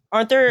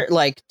 Aren't there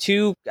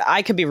two?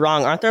 I could be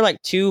wrong. Aren't there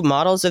two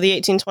models of the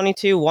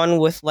 1822? One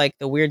with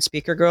the weird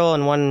speaker grill,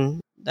 and one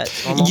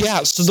that's normal?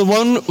 Yeah. So the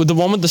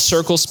one with the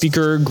circle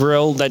speaker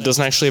grill that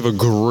doesn't actually have a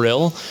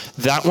grill,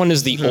 that one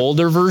is the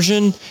older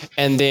version,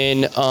 and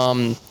then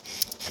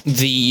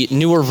the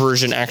newer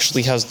version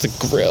actually has the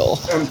grill.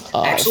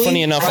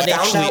 Funny enough, I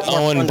actually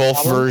own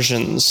both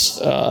versions.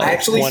 I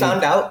actually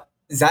found out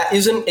that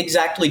isn't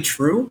exactly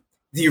true.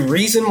 The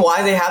reason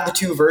why they have the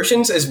two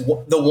versions is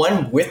the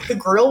one with the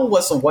grill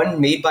was the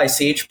one made by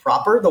Sage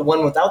proper. The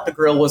one without the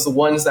grill was the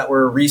ones that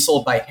were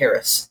resold by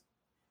Harris.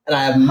 And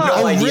I have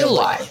no idea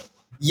why.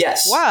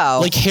 Yes.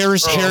 Wow.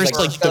 Harris,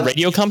 the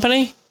radio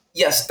company?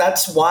 Yes,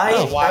 that's why.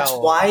 Oh, wow. That's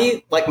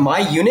why. My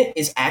unit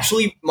is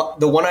actually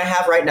the one I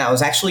have right now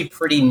is actually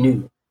pretty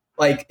new.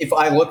 Like if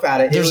I look at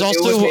it, it was made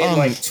in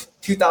like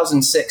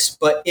 2006,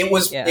 but it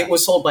was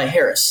sold by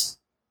Harris.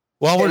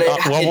 While we're on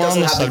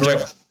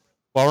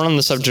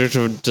the subject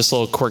of just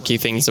little quirky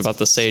things about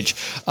the Sage,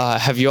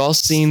 have you all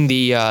seen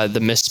the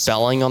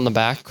misspelling on the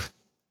back?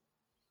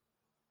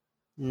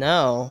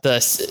 No.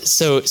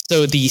 So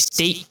the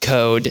state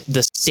code,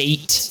 the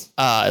state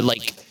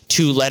like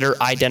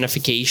 2-letter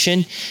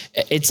identification,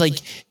 it's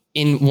like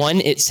in one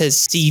it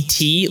says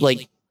CT,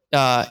 like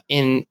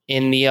in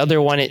the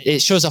other one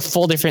it shows a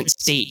full different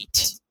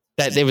state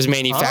that it was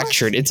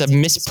manufactured. It's a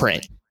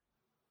misprint.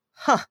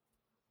 Huh.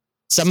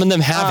 Some of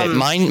them have it.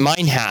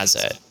 Mine has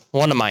it.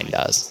 One of mine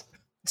does.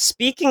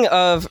 Speaking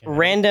of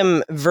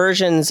random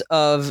versions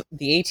of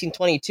the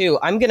 1822,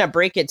 I'm going to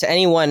break it to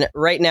anyone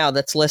right now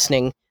that's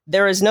listening.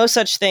 There is no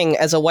such thing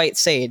as a white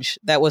Sage.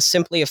 That was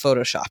simply a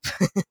Photoshop.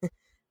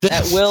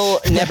 That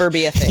will never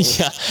be a thing.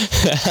 Yeah.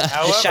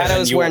 The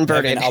shadows were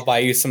inverted. I'll buy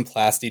you some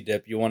Plasti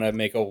Dip. You want to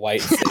make a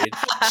white Sage?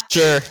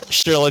 Sure,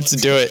 let's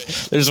do it.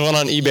 There's one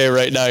on eBay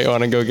right now. You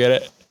want to go get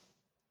it?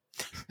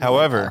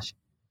 However,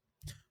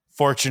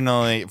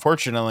 fortunately,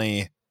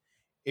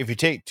 if you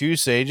take 2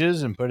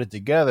 Sages and put it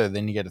together,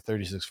 then you get a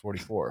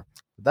 3644.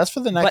 But that's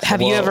for the next. But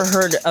have you ever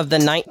heard of the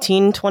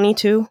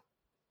 1922?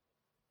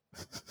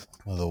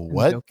 Well, the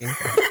what?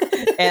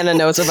 Anna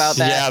knows about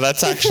that. Yeah,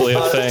 that's actually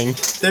a thing.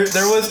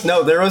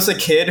 There was a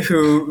kid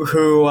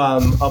who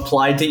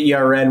applied to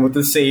ERN with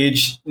the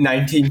Sage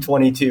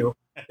 1922.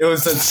 It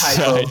was a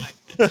typo.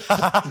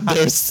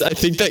 I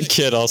think that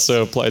kid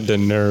also applied to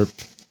NERP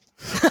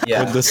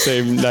with the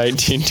same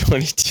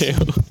 1922.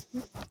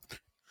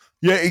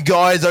 Yeah,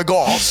 guys, I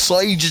got a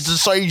Sage. It's a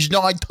Sage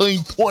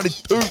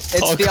 1922.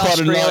 It's the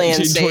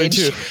Australian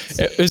Sage.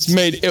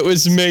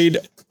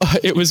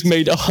 It was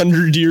made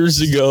 100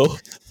 years ago.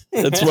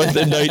 That's what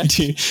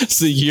it's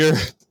the year.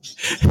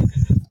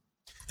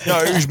 No,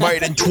 it was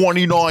made in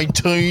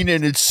 2019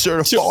 and it's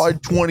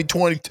certified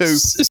 2022.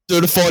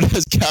 Certified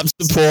as cap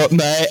support,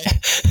 mate.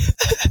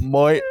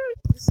 Mate.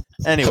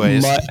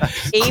 Anyways.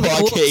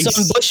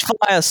 Some bush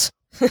fires.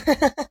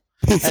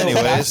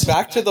 Anyways.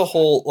 Back to the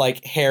whole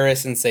like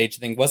Harris and Sage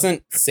thing.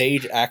 Wasn't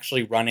Sage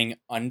actually running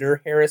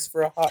under Harris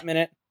for a hot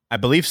minute? I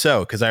believe so,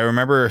 because I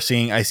remember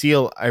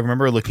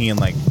looking in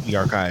like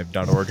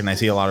thearchive.org and I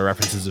see a lot of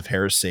references of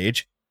Harris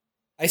Sage.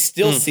 I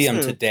still see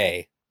them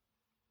today.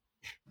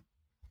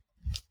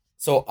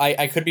 So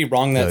I could be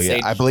wrong that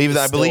Sage. I believe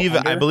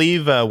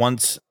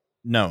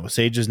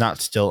Sage is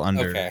not still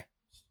under. Okay.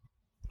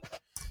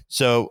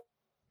 So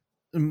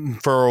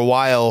for a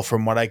while,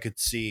 from what I could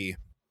see,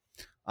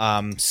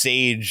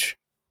 Sage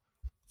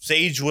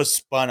was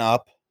spun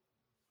up.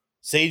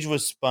 Sage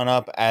was spun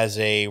up as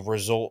a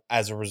result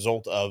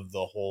of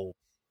the whole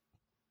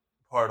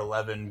Part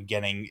 11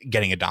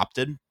 getting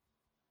adopted.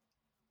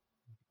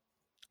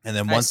 And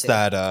then once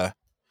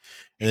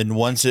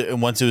it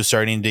was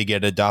starting to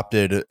get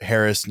adopted,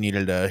 Harris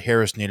needed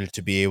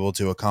to be able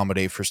to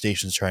accommodate for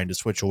stations trying to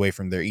switch away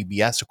from their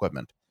EBS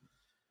equipment.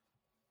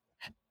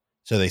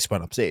 So they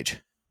spun up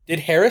Sage. Did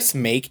Harris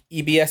make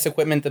EBS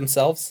equipment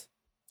themselves?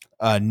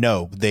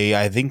 No,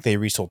 I think they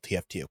resold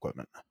TFT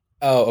equipment.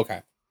 Oh,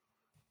 okay.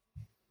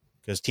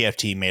 Because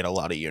TFT made a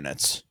lot of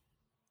units.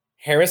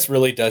 Harris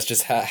really does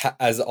just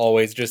as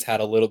always just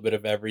had a little bit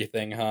of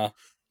everything, huh?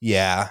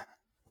 Yeah.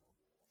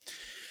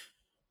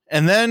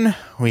 And then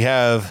we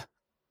have,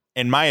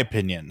 in my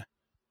opinion,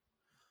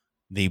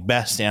 the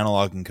best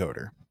analog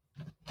encoder.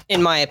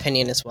 In my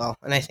opinion as well,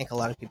 and I think a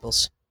lot of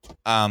people's.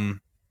 And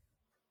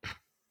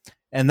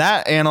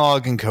that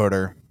analog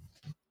encoder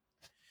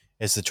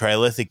is the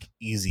Trilithic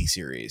Easy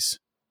series.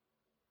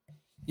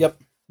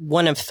 Yep.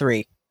 One of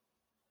three.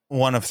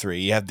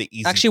 You have the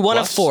Easy. Actually, one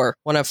Plus. of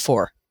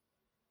four.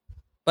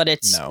 But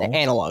it's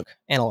analog.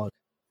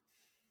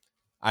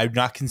 I've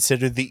not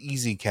considered the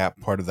Easy Cap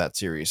part of that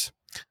series.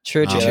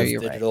 True. You're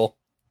digital.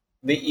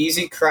 Right. The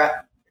Easy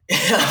Crap.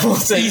 I will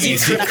say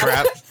Easy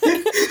Crap.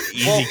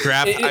 Easy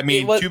Crap.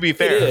 To be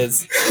fair, it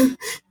is.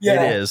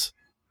 Yeah. It is.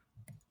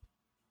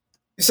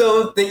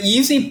 So the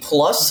Easy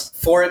Plus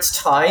for its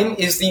time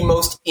is the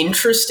most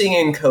interesting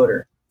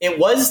encoder. It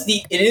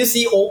is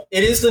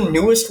the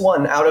newest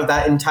one out of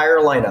that entire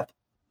lineup.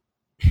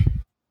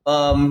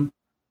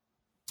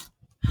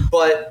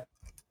 But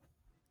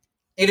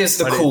it is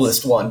the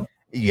coolest one.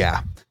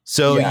 Yeah.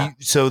 So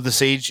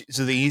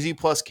the Easy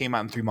Plus came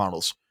out in 3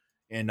 models.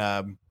 In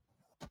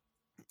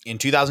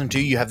 2002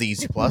 you have the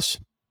Easy Plus.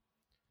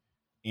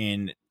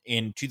 In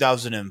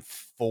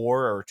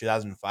 2004 or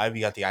 2005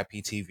 you got the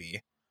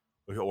IPTV.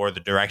 Or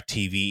the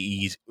DirecTV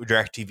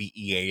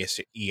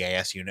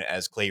EAS unit,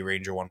 as Clay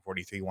Ranger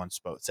 143 once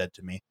said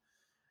to me,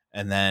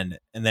 and then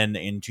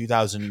in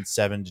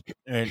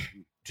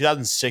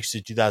 2006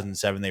 to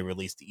 2007 they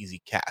released the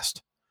Easy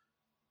Cast,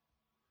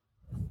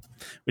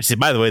 which is,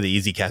 by the way, the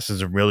Easy Cast has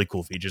some really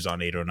cool features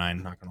on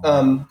 809. Not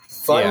gonna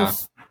lie.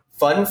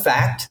 Fun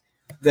fact: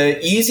 the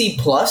Easy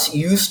Plus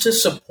used to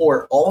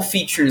support all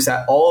features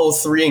that all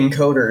 3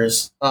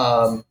 encoders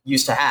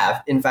used to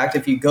have. In fact,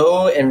 if you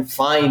go and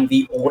find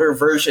the older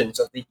versions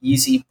of the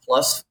Easy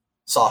Plus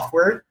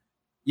software,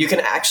 you can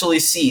actually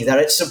see that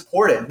it's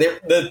supported.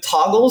 The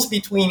toggles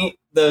between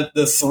the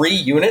 3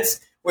 units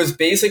was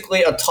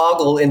basically a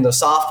toggle in the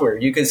software.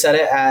 You could set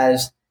it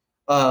as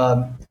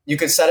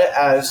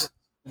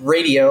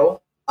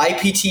radio,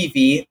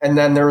 IPTV, and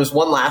then there was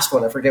one last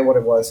one. I forget what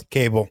it was.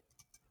 Cable.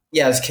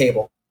 Yeah, it's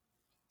cable.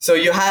 So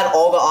you had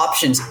all the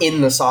options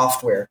in the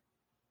software,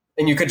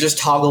 and you could just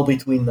toggle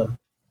between them.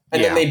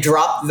 And then they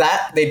dropped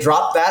that. They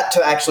dropped that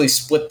to actually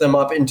split them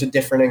up into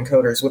different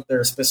encoders with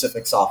their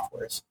specific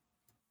softwares.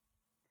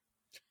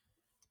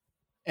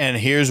 And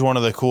here's one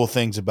of the cool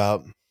things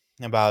about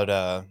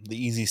the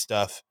easy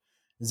stuff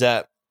is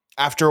that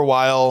after a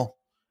while,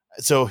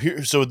 so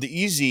the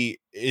easy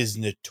is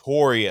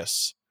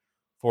notorious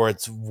for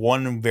its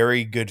one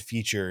very good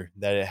feature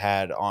that it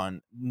had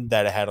on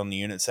the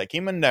units that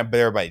came in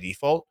there by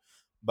default,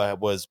 but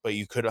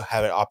you could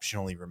have it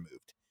optionally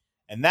removed,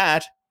 and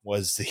that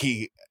was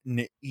the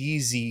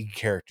easy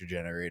character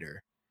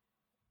generator,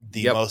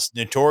 the most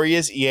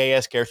notorious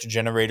EAS character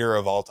generator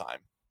of all time,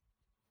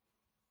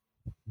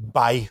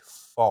 by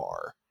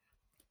far.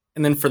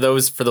 And then for the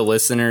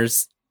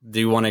listeners, do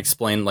you want to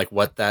explain like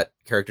what that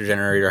character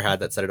generator had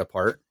that set it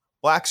apart?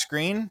 Black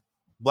screen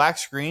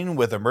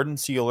with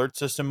emergency alert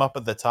system up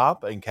at the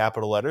top in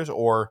capital letters,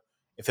 or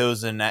if it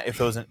was an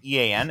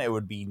EAN, it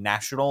would be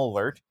national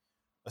alert.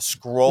 A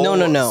scroll.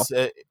 No.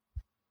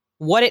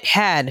 What it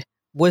had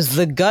was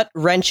the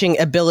gut-wrenching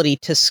ability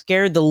to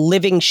scare the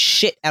living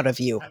shit out of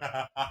you.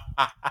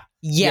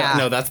 Yeah.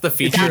 No, that's the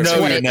feature. That's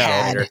what it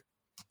had.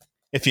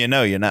 If you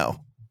know, you know.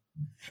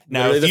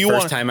 Now, the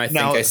first time I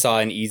think I saw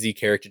an easy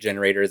character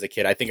generator as a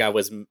kid, I think I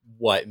was,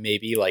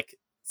 maybe like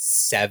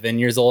 7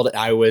 years old.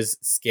 I was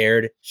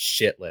scared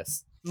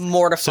shitless.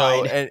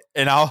 Mortified. So,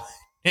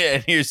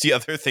 and here's the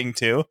other thing,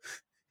 too.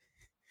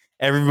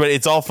 Everybody,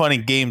 it's all fun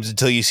and games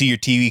until you see your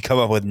TV come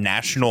up with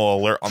national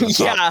alert on the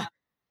top. Yeah.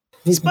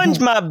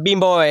 SpongeBob, Bean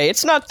Boy,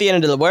 it's not the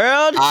end of the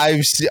world.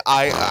 I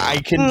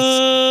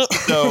can.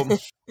 So,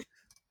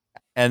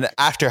 and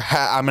after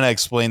I'm going to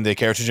explain the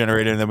character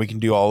generator, and then we can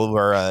do all of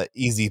our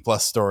easy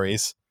plus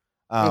stories.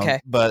 Okay.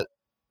 But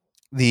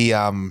when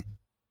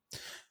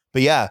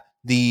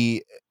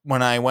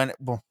I went,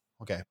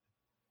 okay.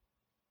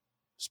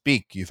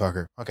 Speak, you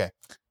fucker. Okay.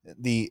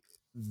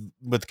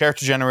 With the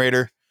character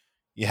generator,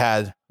 you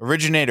had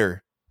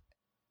originator,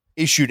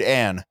 issued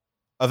an,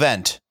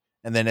 event,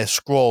 and then a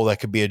scroll that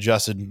could be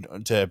adjusted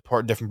to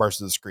different parts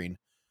of the screen.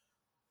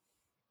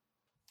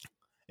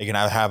 It can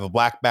either have a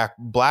black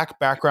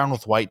background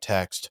with white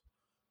text,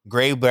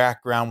 gray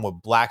background with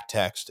black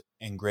text,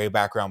 and gray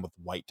background with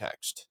white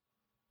text.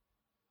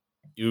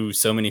 Ooh,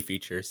 so many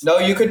features. No,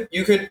 you could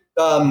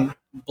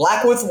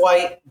black with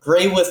white,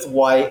 gray with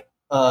white,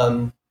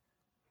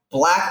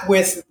 black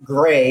with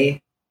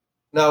gray.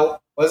 No,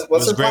 what's it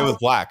was gray with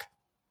black.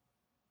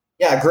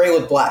 Yeah, gray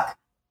with black.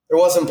 There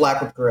wasn't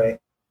black with gray.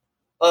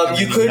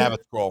 You could have a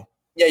scroll.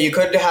 Yeah, you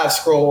could have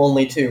scroll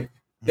only too.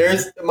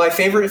 There's my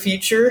favorite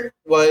feature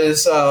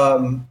was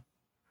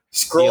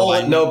scroll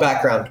with no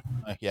background.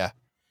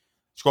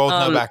 Scroll with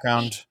no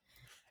background.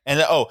 And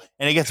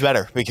it gets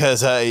better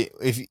because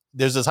if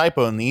there's a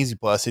typo in the Easy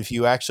Plus, if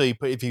you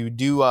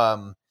do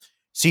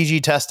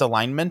CG test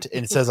alignment,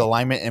 and it says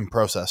alignment in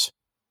process.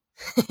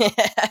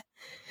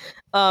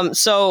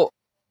 So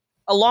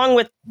along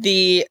with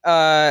the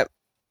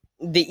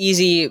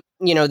easy,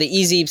 the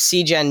easy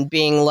CGen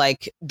being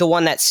like the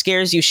one that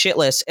scares you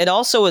shitless, it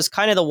also is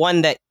kind of the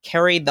one that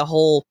carried the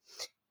whole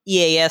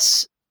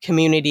EAS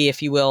community,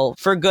 if you will,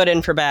 for good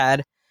and for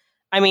bad.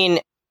 I mean,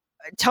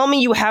 tell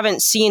me you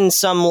haven't seen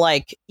some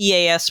like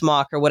EAS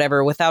mock or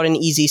whatever without an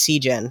easy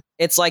CGen.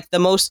 It's like the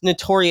most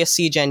notorious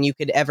CGen you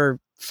could ever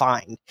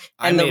find.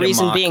 And the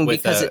reason being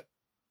because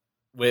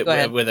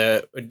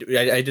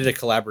I did a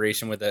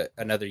collaboration with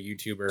another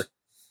YouTuber.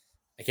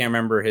 I can't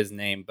remember his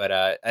name, but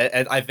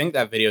I think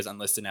that video is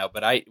unlisted now.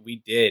 But we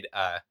did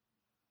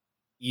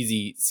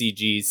easy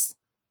CGs,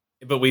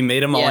 but we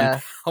made them all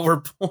in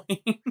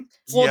PowerPoint.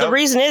 Well, the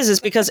reason is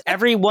because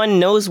everyone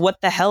knows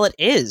what the hell it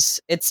is.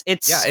 It's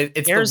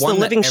the one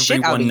that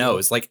everyone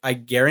knows. Like, I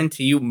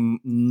guarantee you,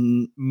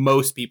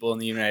 most people in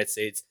the United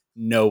States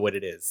know what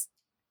it is.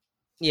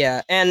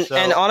 Yeah, and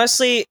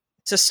honestly,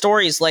 to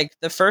stories, like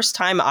the first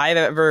time I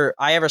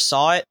ever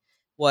saw it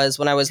was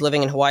when I was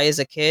living in Hawaii as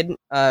a kid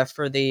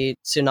for the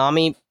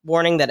tsunami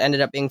warning that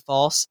ended up being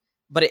false.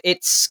 But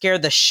it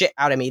scared the shit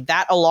out of me.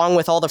 That, along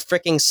with all the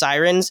freaking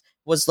sirens,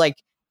 was like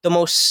the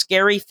most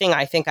scary thing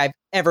I think I've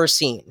ever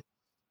seen.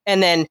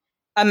 And then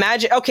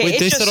imagine, okay,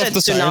 wait, it just said the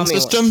tsunami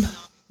system.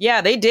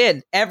 Yeah, they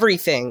did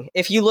everything.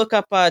 If you look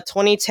up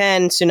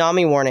 2010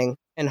 tsunami warning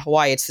in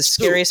Hawaii, it's the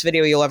scariest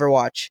video you'll ever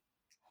watch.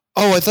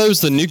 Oh, I thought it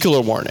was the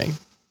nuclear warning.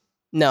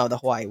 No, the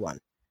Hawaii one.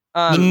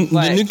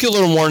 The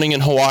nuclear warning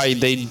in Hawaii,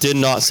 they did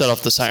not set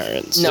off the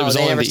sirens. No,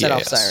 they never set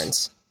off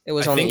sirens. It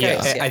was only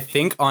EAS. I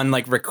think on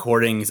like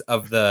recordings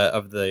of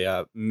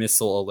the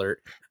missile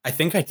alert, I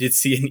think I did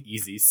see an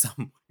easy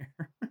somewhere.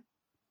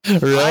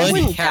 Really? I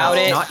wouldn't doubt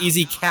it. Not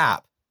easy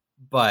cap,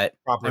 but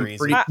Proper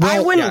easy. I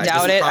wouldn't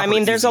doubt it. I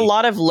mean, there's a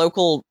lot of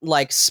local,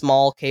 like,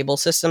 small cable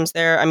systems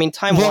there. I mean,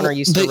 Time Warner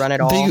used to run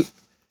it all.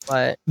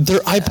 But their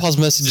iPOS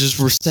messages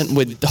were sent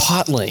with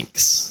hot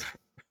links.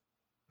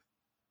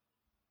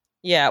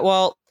 Yeah,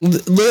 well,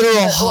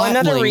 literal hot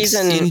another links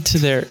reason into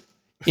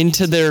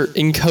their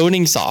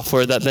encoding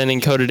software that then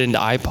encoded into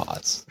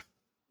iPods.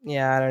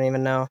 Yeah, I don't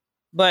even know.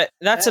 But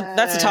that's a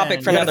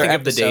topic for another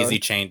episode. Of the daisy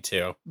chain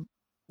too.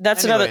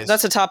 That's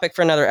a topic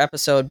for another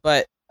episode.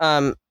 But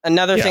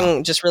another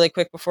thing, just really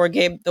quick before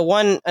Gabe,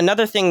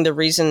 another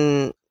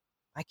reason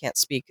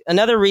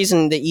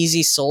the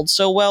Easy sold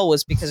so well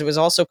was because it was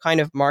also kind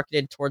of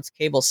marketed towards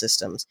cable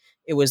systems.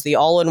 It was the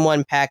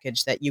all-in-one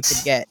package that you could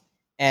get,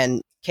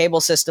 and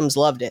cable systems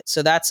loved it.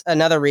 So that's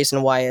another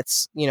reason why it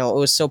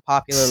was so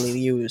popularly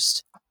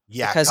used.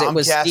 Yeah, because it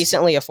was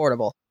decently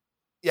affordable.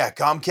 Yeah,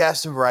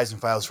 Comcast and Verizon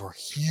Fios were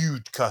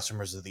huge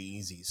customers of the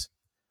Easies.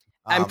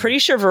 I'm pretty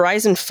sure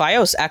Verizon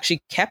Fios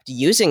actually kept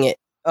using it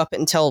up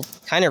until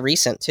kind of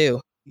recent too.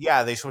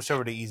 Yeah, they switched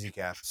over to Easy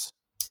Caps.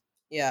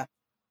 Yeah.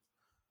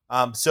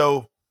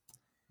 So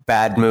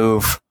bad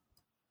move.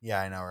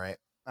 Yeah, I know, right?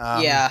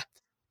 Yeah.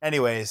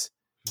 Anyways,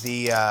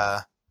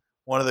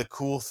 one of the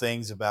cool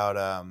things about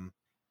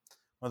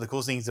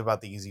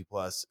the Easy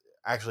Plus.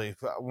 Actually,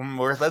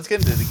 let's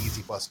get into the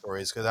Easy Plus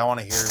stories because I want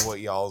to hear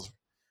what y'all's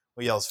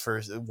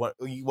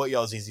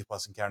Easy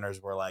Plus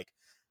encounters were like.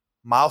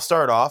 I'll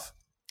start off.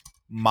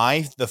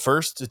 The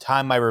first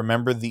time I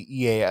remember the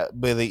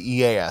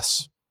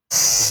EAS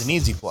was an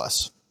Easy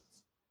Plus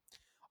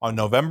on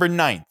November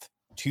 9th,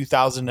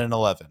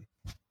 2011,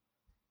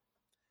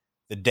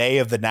 the day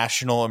of the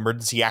National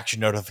Emergency Action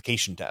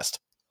Notification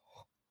Test.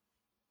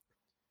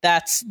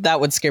 That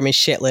would scare me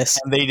shitless.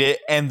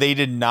 And they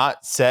did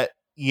not set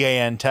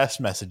EAN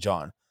test message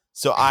on.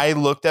 So I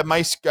looked at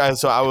my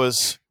so I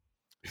was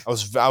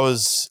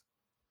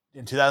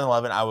in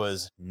 2011. I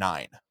was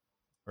 9,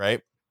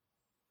 right?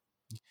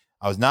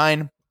 I was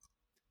 9.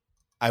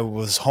 I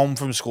was home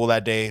from school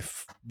that day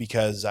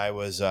because I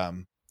was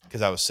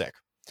sick.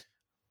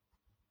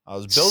 I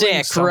was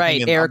building sick,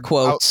 right? Air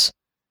quotes.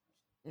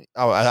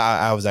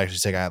 I was actually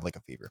sick. I had like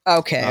a fever.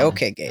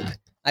 Okay, Gabe.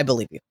 I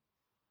believe you.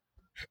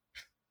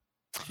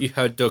 You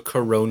had the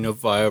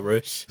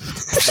coronavirus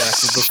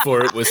back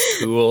before it was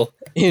cool.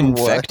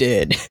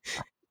 Infected.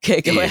 Okay,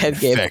 go ahead,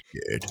 Gabe.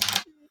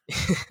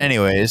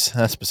 Anyways,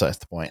 that's besides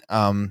the point.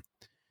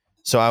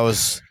 So I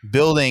was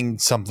building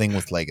something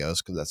with Legos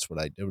because that's what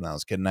I did when I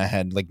was a kid, and I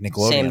had like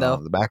Nickelodeon on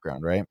in the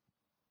background, right?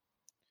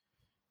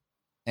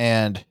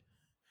 And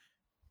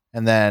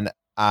then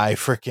I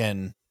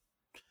freaking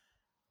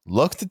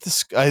looked at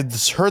this. I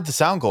just heard the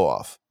sound go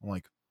off. I'm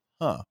like,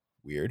 huh,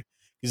 weird.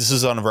 Because this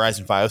is on a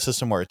Verizon Fios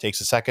system where it takes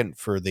a second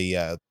for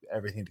the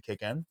everything to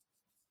kick in.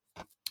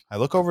 I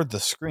look over at the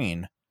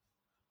screen.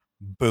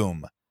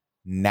 Boom.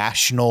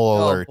 National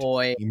alert. Oh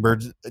boy.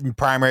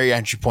 Primary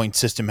entry point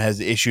system has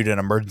issued an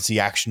emergency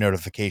action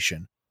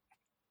notification.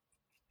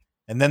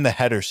 And then the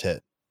headers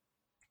hit.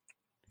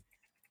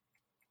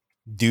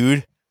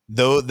 Dude,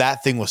 though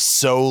that thing was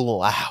so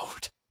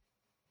loud.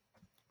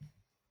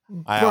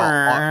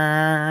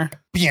 I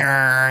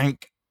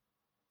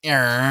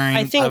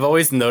think I've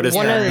always noticed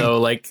that though,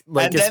 like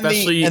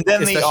especially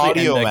the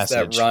audio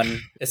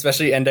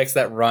ENDECS ENDECS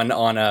that run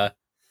on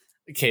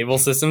cable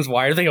systems.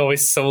 Why are they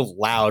always so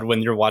loud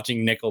when you're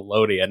watching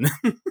Nickelodeon?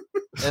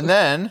 And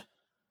then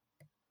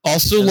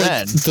also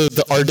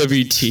the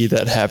RWT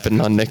that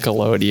happened on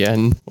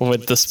Nickelodeon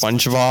with the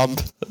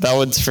SpongeBob, that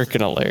one's freaking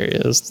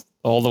hilarious.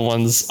 All the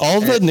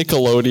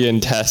Nickelodeon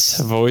tests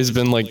have always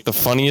been like the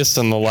funniest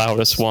and the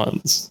loudest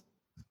ones.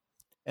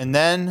 And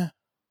then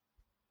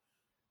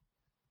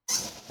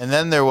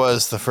there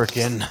was the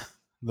freaking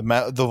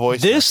the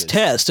voice. This message.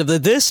 test of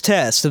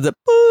the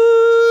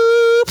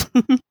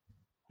boop.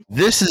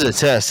 This is a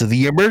test of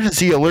the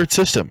emergency alert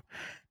system.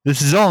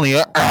 This is only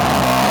a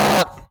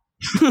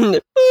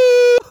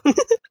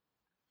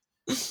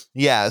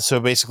yeah. So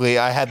basically,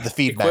 I had the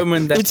feedback.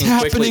 It's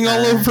happening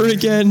all over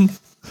again.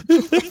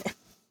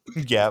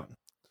 Yeah.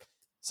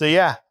 So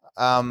yeah.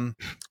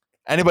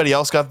 Anybody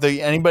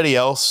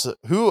else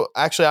who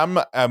actually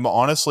I'm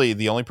honestly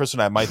the only person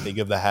I might think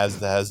of that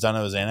has done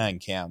it was Anna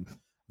and Cam. I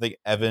think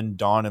Evan,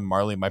 Dawn, and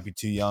Marley might be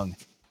too young.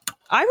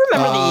 I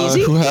remember the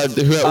Easy. Who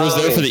was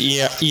there for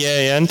the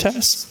EAN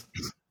test?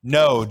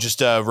 No, just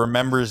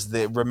remembers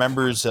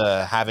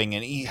having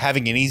an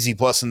Easy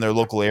Plus in their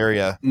local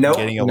area. No,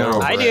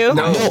 I do.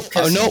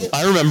 No,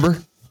 I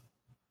remember.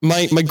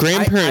 My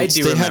grandparents,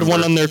 they had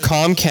one on their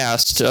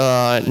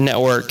Comcast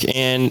network,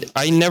 and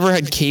I never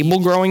had cable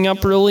growing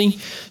up really,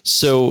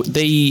 so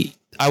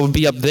I would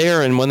be up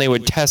there, and when they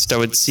would test, I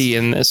would see,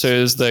 and so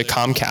it was the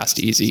Comcast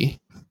Easy.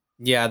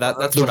 Yeah,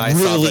 that's the what I saw.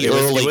 Really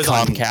early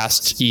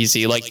Comcast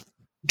Easy, like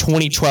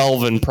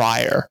 2012 and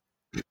prior.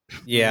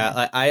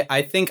 Yeah,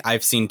 I think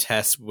I've seen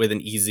tests with an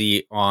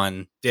Easy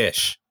on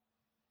Dish.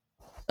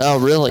 Oh,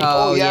 really?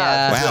 Oh,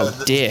 yeah. Wow,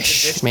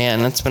 Dish.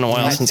 Man, that's been a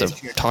while since I've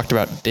talked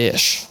about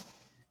Dish.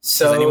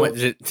 So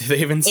do they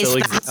even still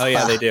exist? Oh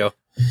yeah, they do.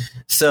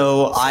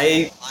 So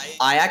I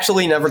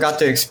actually never got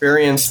to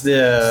experience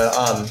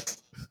the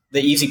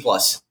Easy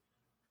Plus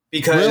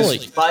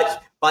because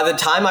by the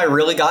time I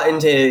really got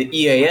into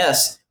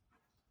EAS,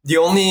 the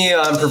only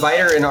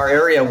provider in our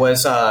area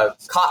was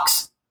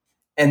Cox,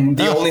 and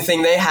the only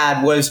thing they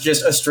had was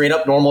just a straight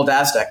up normal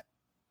DAS deck.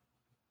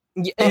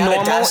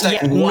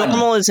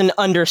 Normal is an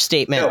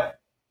understatement.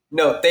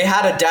 No, they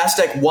had a DAS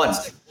deck 1.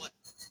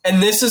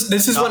 And this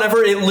is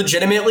whenever it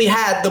legitimately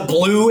had the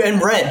blue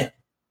and red.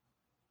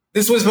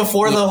 This was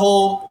before the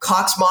whole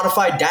Cox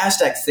modified DAS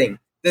deck thing.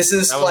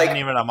 That wasn't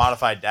even a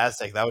modified DAS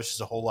deck. That was just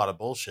a whole lot of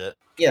bullshit.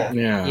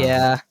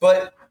 Yeah.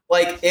 But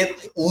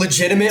it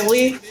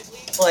legitimately,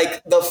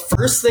 the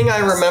first thing I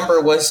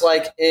remember was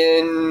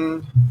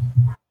in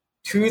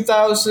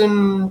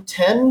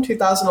 2010,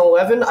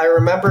 2011. I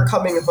remember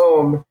coming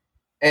home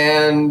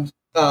and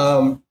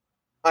I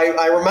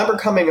remember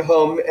coming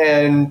home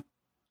and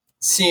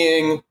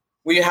seeing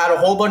we had a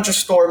whole bunch of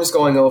storms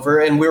going over,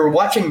 and we were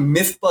watching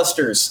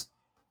Mythbusters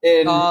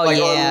on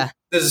the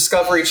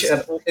Discovery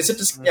Channel. It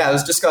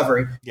was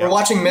Discovery. Yeah. We're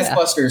watching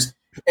Mythbusters,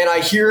 and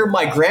I hear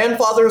my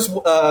grandfather's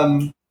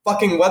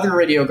fucking weather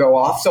radio go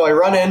off. So I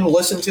run in,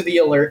 listen to the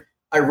alert.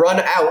 I run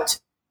out,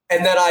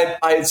 and then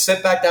I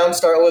sit back down,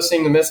 start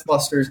listening to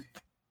Mythbusters.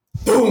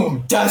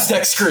 Boom! DAS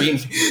deck screen.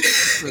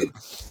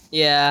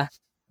 Yeah.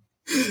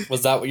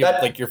 Was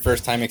that your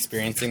first time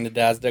experiencing the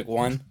DAS deck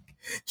 1?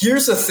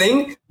 Here's the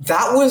thing.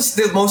 That was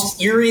the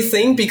most eerie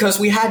thing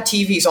because we had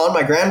TVs on.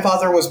 My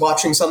grandfather was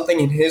watching something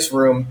in his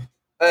room.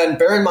 And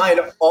bear in mind,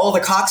 all the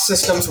Cox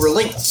systems were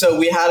linked. So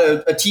we had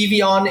a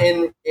TV on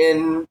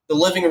in the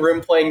living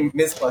room playing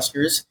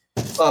Mythbusters.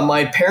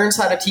 My parents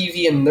had a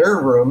TV in their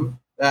room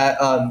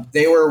that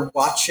they were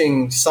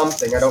watching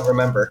something. I don't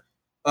remember.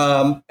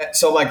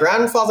 So my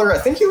grandfather, I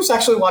think he was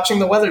actually watching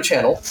the Weather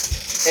Channel.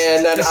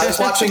 And then I was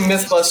watching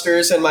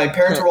Mythbusters, and my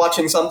parents were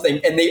watching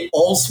something, and they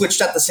all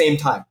switched at the same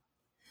time.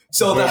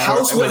 So the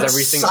house went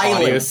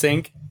silent. Audio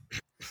sync?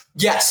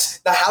 Yes,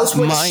 the house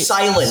went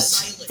silent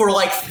for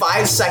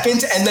 5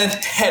 seconds, and then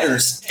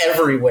headers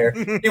everywhere.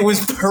 It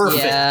was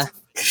perfect. Yeah.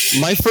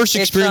 My first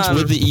experience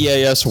with the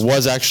EAS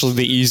was actually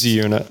the easy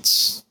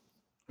units.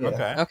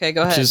 Okay,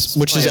 go ahead.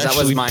 Which is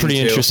actually pretty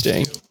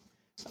interesting.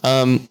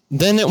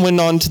 Then it went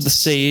on to the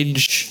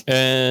Sage,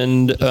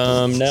 and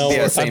now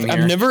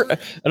I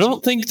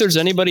don't think there's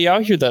anybody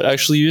out here that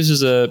actually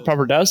uses a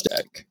proper DAS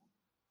deck.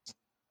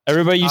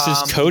 Everybody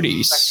uses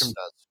Cody's. Spectrum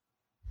does.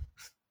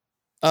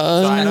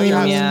 So I know you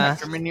have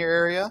Spectrum in your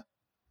area,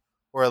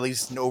 or at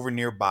least over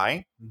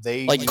nearby.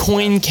 They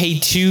Coin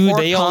K2.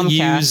 They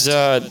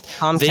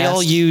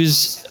all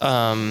use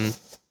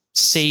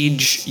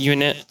Sage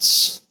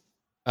units,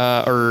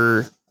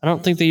 or I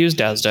don't think they use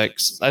DAS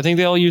decks. I think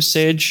they all use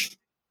Sage.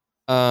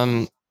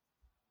 Those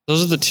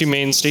are the two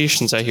main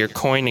stations I hear,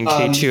 Coin and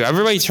K2.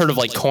 Everybody's heard of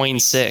Coin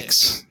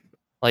 6.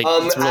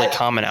 It's really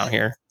common out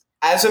here.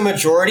 As a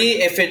majority,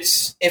 if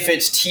it's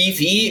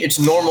TV, it's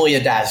normally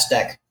a DAS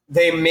deck.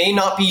 They may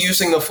not be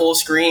using the full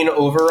screen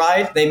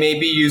override. They may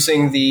be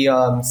using the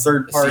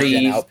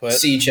third-party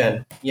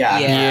CGen.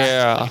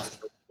 Yeah.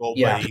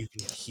 You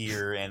can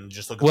hear and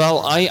just look.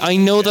 Well, I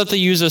know that they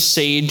use a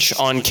Sage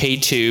on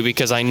K2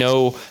 because I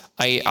know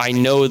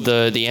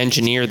the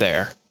engineer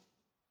there.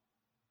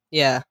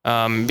 Yeah.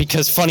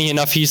 Because funny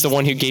enough, he's the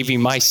one who gave me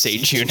my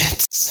Sage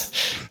units.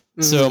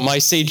 So my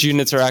Sage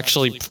units are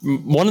actually,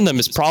 one of them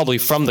is probably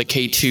from the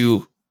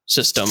K2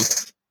 system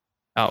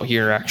out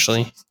here,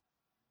 actually.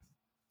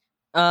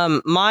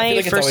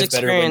 My first experience,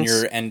 better when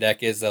your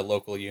ENDEC is a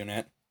local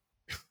unit.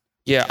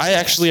 Yeah, I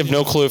actually have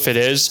no clue if it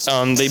is.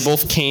 They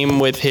both came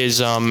with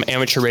his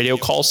amateur radio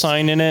call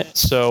sign in it,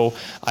 so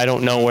I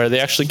don't know where they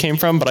actually came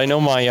from, but I know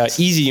my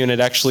Easy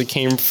unit actually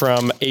came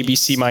from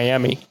ABC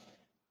Miami.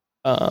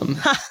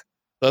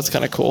 That's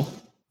kind of cool.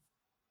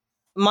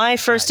 My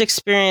first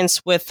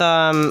experience with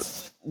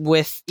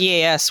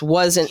EAS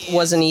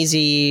wasn't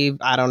easy.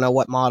 I don't know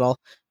what model,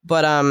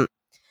 but I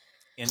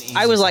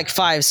was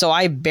 5, so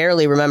I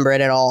barely remember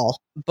it at all.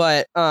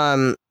 But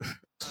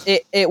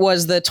it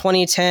was the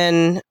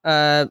 2010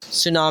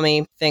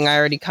 tsunami thing. I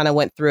already kind of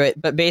went through it,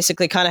 but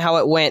basically, kind of how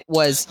it went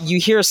was you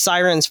hear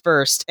sirens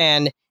first,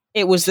 and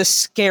it was the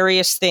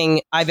scariest thing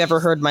I've ever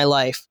heard in my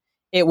life.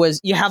 It was,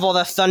 you have all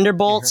the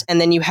thunderbolts,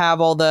 and then you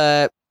have all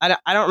the,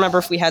 I don't remember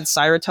if we had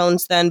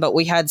Cyrotones then, but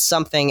we had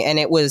something, and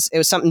it was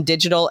something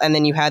digital, and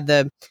then you had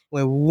the,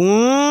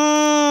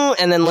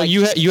 and then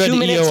you had 2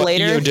 minutes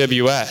later.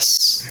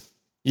 EOWS.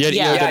 You had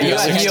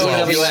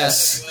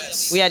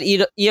EOWS. We had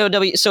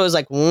EOW, so it was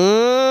and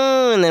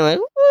then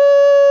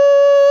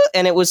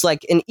and it was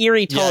an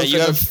eerie tone.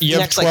 Yeah, you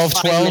have 12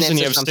 12s and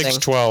you have 6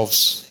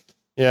 12s.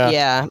 Yeah.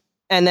 Yeah.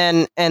 And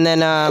then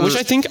which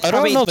I think, I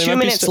don't know, 2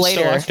 minutes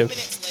later.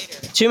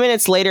 2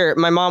 minutes later,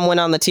 my mom went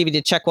on the TV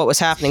to check what was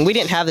happening. We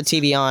didn't have the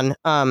TV on.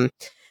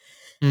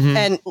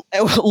 And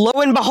lo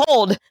and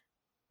behold,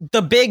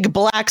 the big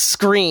black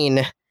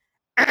screen.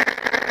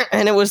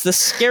 And it was the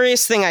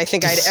scariest thing I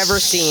think I'd ever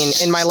seen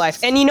in my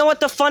life. And you know what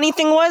the funny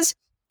thing was?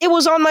 It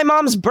was on my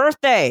mom's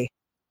birthday.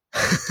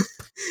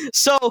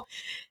 So,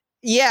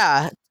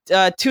 yeah,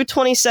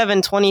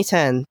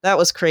 2/27/2010. That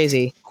was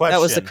crazy. Question.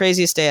 That was the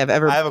craziest day I've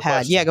ever I have a had.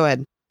 question. Yeah, go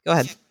ahead.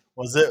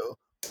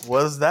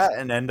 Was that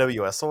an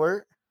NWS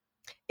alert?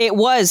 It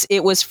was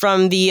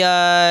from the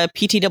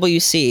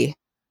PTWC.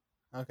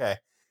 Okay.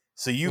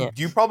 So you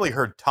probably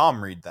heard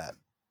Tom read that.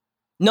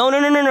 No.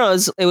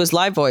 It was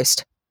live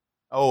voiced.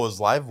 Oh, it was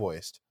live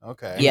voiced.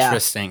 Okay. Yeah.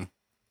 Interesting.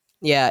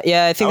 Yeah.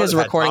 I think there's a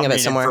recording of it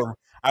somewhere.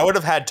 I would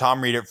have had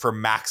Tom read it for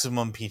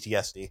maximum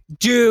PTSD.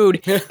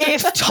 Dude,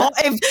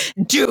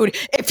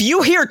 if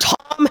you hear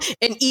Tom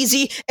and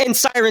Easy and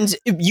Sirens,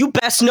 you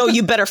best know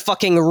you better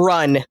fucking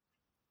run.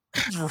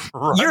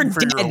 You're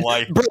dead, your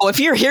life. bro. If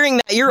you're hearing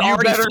that, you're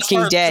already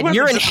fucking dead.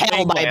 You're in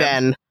hell by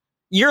then.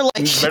 You're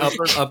like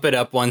up it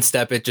up one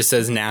step. It just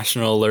says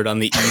national alert on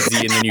the Easy,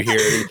 and then you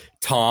hear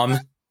Tom.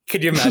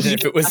 Could you imagine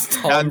if it was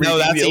Tom? No,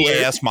 that's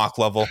EAS mock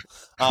level.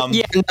 No, and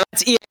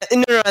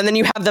then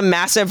you have the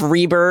massive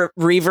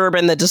reverb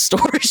and the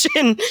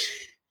distortion.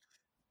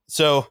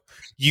 So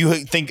you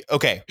think,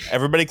 okay,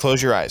 everybody,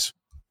 close your eyes.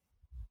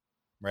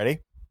 Ready?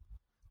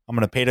 I'm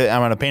gonna paint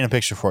a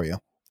picture for you.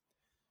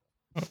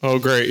 Oh,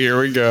 great! Here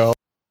we go.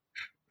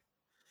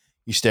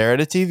 You stare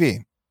at a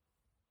TV.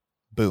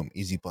 Boom,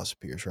 Easy Plus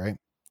appears, right?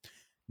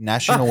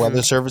 National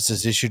Weather Service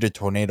has issued a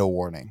tornado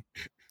warning.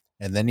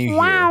 And then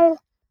you hear,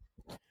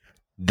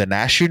 the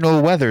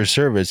National Weather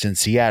Service in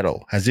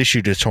Seattle has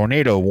issued a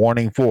tornado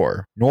warning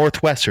for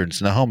northwestern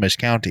Snohomish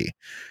County.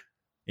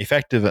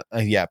 Effective,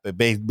 but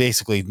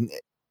basically,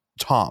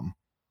 Tom.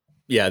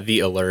 Yeah,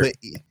 the alert.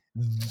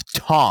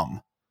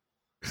 Tom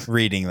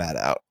reading that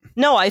out.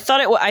 No, I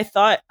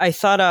thought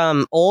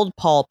old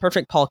Paul,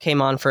 Perfect Paul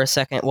came on for a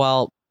second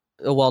while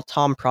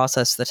Tom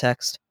processed the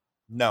text.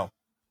 No.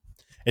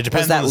 It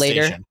depends on the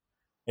station.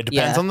 It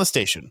depends on the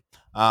station.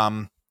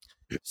 You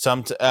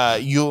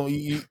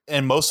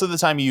and most of the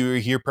time you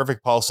hear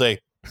Perfect Paul say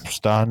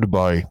stand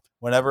by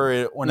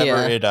whenever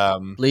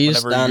please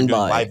stand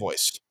by. Live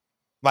voice.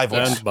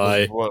 Stand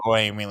by. What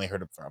I mainly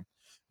heard it from.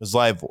 It was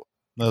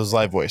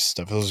live voice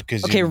stuff. It was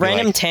okay,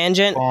 random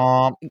tangent.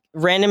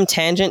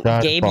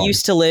 Gabe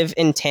used to live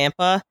in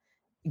Tampa.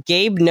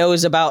 Gabe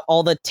knows about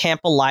all the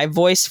Tampa live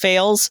voice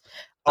fails.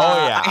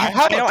 Oh yeah,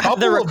 I don't have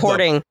the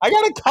recording. I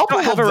got a couple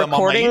of them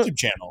on my YouTube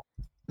channel.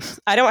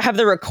 I don't have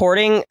the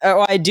recording.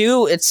 Oh, I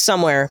do. It's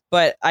somewhere,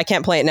 but I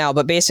can't play it now.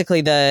 But basically,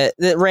 the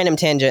random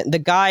tangent. The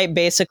guy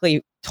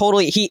basically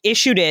he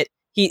issued it.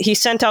 He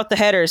sent out the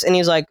headers, and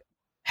he's like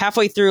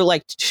halfway through,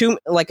 like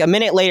a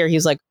minute later,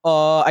 he's like,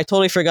 I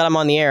totally forgot I'm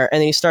on the air,"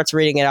 and then he starts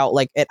reading it out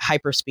like at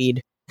hyper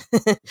speed,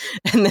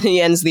 and then he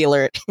ends the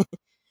alert.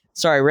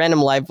 Sorry,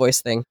 random live voice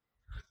thing.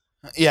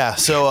 Yeah.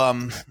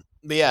 So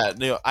but yeah,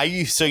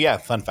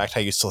 fun fact, I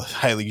used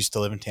to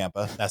live in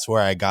Tampa. That's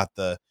where I got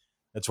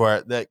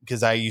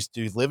because I used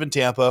to live in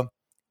Tampa,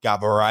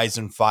 got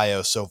Verizon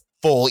Fios, so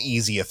full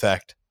easy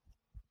effect.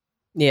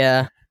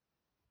 Yeah.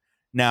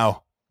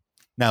 Now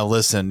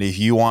listen, if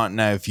you want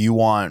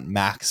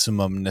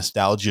maximum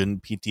nostalgia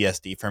and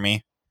PTSD for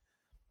me,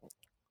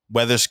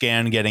 weather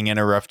scan getting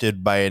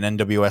interrupted by an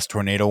NWS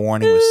tornado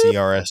warning with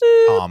CRS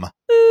Tom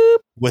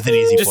with an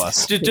Easy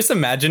Plus. Just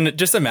imagine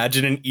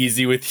an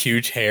Easy with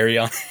huge hairy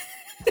on.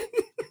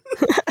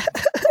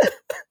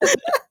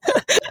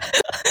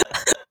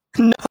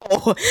 No,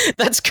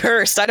 that's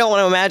cursed. I don't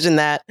want to imagine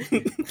that.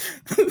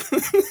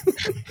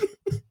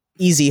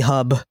 Easy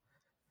Hub.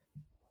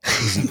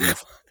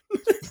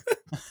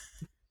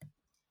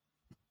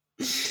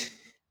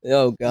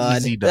 Oh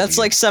god. That's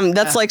like some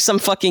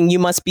fucking you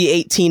must be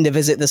 18 to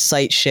visit the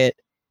site shit.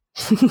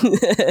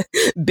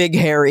 Big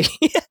Harry.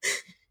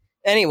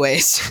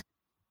 Anyways,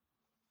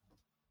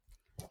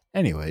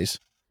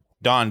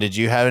 Don, did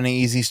you have any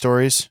easy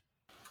stories?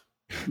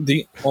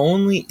 The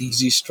only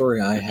easy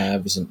story I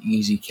have is an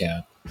easy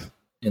cap,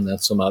 and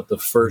that's about the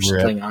first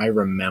thing I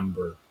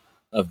remember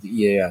of the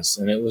EAS.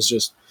 And it was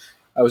just,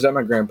 I was at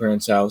my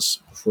grandparents'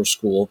 house before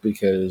school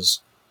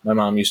because my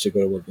mom used to go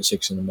to work at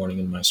 6 a.m.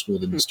 and my school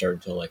didn't start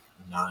until like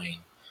 9.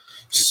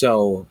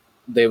 So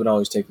they would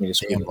always take me to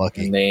school,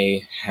 and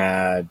they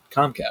had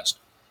Comcast.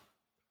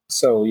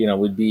 So,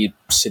 we'd be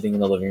sitting in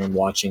the living room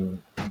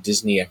watching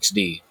Disney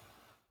XD,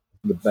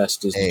 the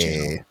best Disney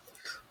channel.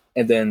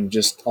 And then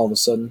just all of a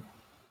sudden,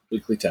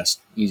 weekly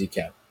test, easy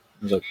cap.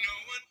 I was like,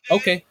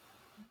 okay.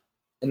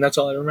 And that's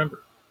all I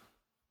remember.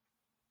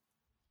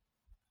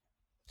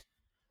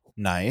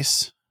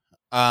 Nice.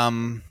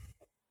 But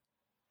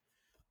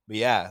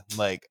yeah,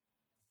 like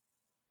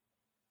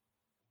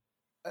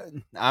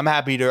I'm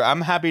happy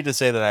to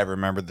say that I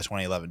remember the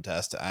 2011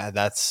 test.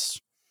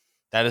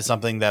 That is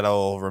something that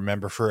I'll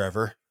remember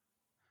forever.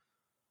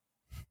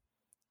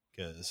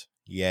 Because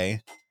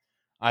yay.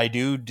 I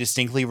do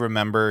distinctly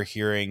remember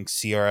hearing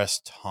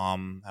CRS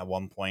Tom at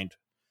one point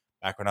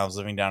back when I was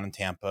living down in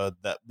Tampa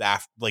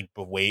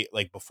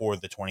before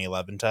the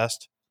 2011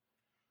 test.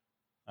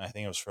 I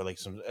think it was for like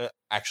some.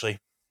 Actually,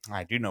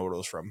 I do know what it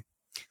was from.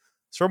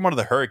 It's from one of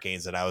the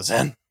hurricanes that I was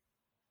in.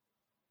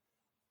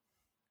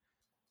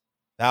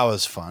 That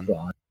was fun.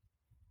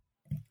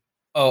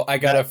 Oh, I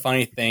got a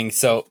funny thing.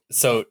 So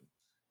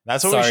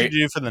that's what we should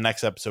do for the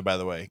next episode, by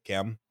the way,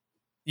 Cam.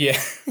 Yeah.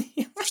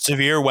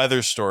 Severe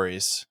weather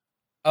stories.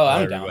 Oh,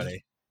 I'm down.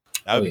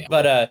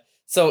 But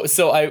so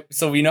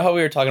we know how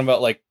we were talking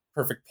about like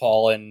Perfect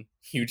Paul and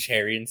Huge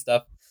Harry and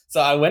stuff. So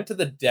I went to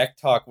the Deck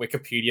Talk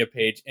Wikipedia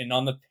page, and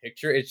on the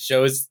picture it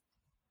shows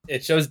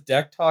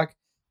Deck Talk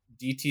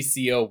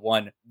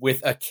DTC01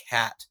 with a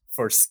cat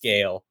for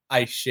scale.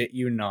 I shit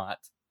you not.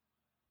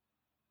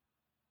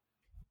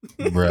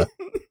 Bruh.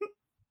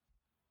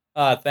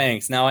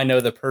 Thanks. Now I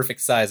know the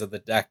perfect size of the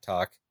Deck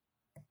Talk.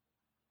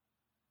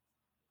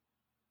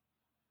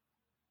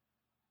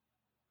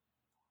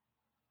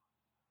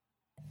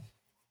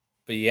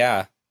 But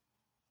yeah.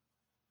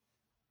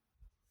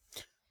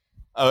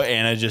 Oh,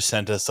 Anna just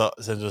sent us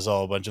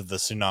all a bunch of the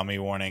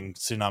tsunami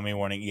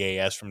warning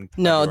EAS from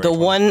No, the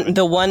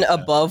one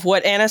above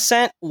what Anna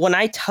sent. When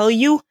I tell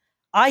you,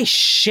 I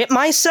shit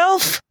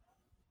myself.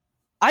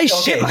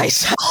 Shit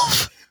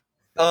myself.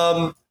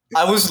 I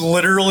was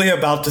literally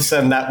about to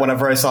send that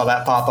whenever I saw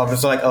that pop up. I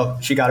was like, oh,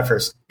 she got it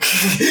first.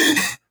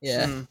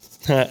 Yeah.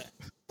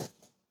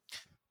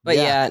 But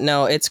yeah,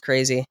 no, it's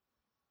crazy.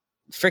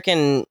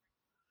 Freaking.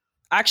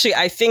 Actually,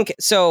 I think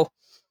so.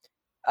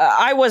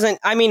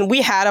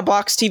 We had a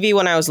box TV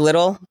when I was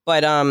little,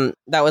 but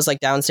that was like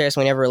downstairs.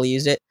 We never really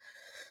used it.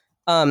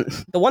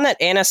 The one that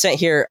Anna sent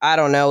here, I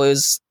don't know. It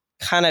was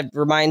kind of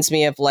reminds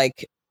me of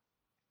like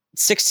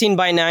 16:9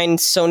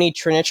 Sony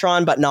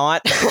Trinitron, but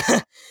not.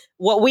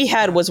 What we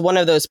had was one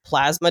of those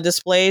plasma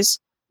displays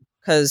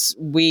because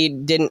we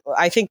didn't.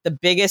 I think the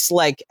biggest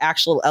like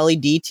actual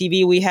LED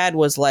TV we had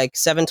was like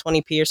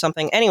 720p or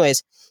something.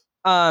 Anyways,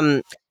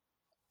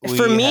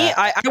 for me,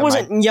 I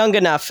wasn't young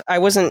enough.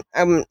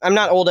 I'm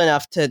not old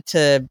enough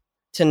to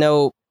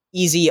know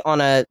easy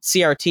on a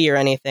CRT or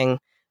anything.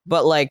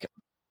 But like,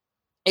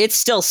 it's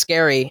still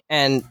scary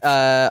and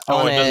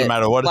on it doesn't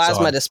matter what plasma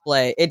it's on.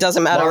 display. It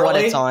doesn't matter what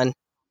it's on.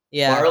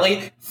 Yeah,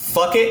 Marley,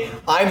 fuck it.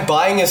 I'm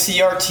buying a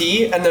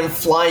CRT and then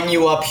flying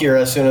you up here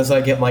as soon as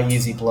I get my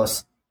Easy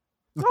Plus.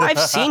 Oh, I've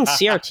seen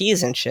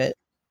CRTs and shit.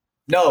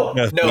 No.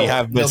 We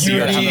have the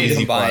CRT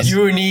Easy Plus.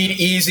 You need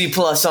Easy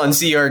Plus on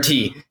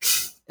CRT.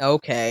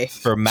 Okay.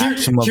 For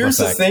maximum Here's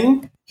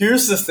effect.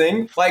 Here's the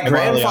thing. My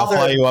grandfather.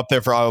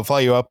 I'll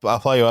fly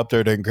you up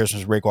there during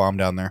Christmas break while I'm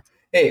down there.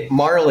 Hey,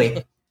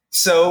 Marley.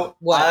 So,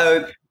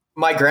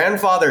 my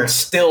grandfather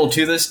still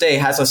to this day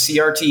has a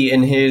CRT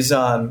in his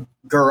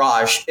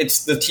garage.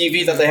 It's the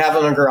TV that they have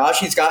in the garage.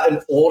 He's got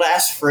an old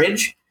ass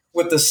fridge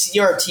with the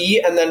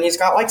CRT, and then he's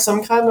got like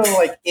some kind of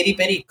like itty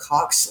bitty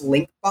Cox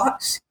link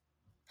box.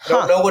 I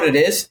don't know what it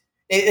is.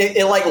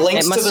 It like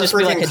links to the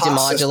freaking Cox system. It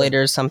must just be like a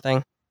demodulator or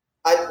something.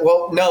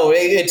 No,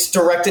 it's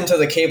direct into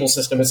the cable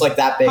system. It's like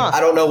that big. I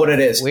don't know what it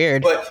is.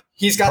 Weird. But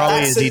he's got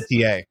probably that a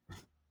DTA.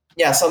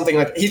 Yeah, something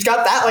like he's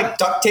got that like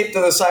duct taped to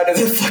the side of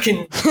the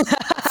fucking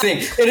thing,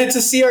 and it's a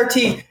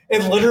CRT.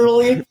 And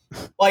literally,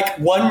 like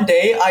one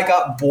day, I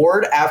got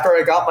bored after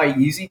I got my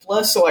Easy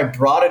Plus, so I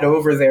brought it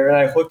over there and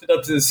I hooked it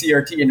up to the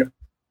CRT, and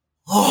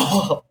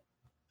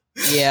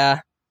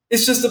yeah,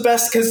 it's just the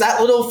best because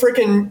that little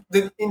freaking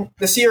the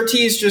CRT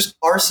is just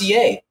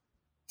RCA.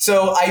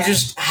 So I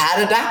just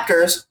had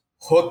adapters,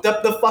 hooked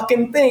up the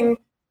fucking thing,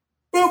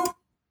 boop,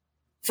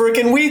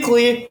 freaking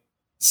weekly.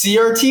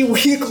 CRT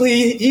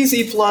Weekly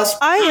Easy Plus.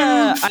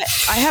 I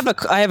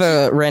have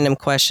a random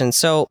question.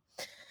 So,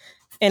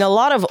 in a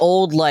lot of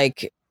old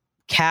like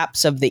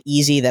caps of the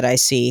Easy that I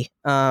see,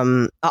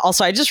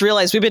 also I just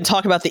realized we've been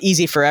talking about the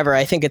Easy forever.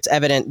 I think it's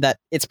evident that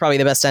it's probably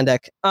the best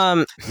ENDEC.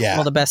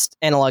 Well, the best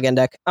analog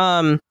ENDEC.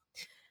 On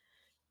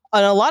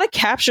a lot of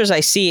captures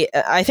I see,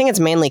 I think it's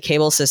mainly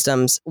cable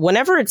systems.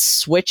 Whenever it's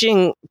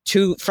switching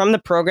from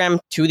the program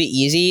to the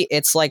Easy,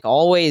 it's like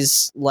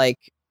always like.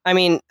 I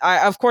mean,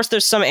 of course,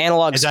 there's some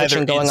analog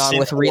switching going on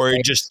with relay. Or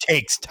it just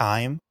takes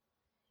time.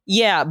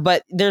 Yeah,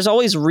 but there's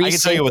always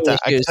resyncing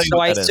issues. So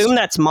I assume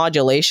that's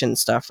modulation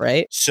stuff,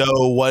 right?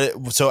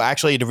 So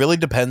actually, it really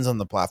depends on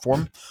the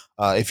platform.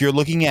 If you're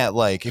looking at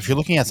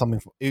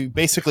something,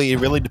 basically, it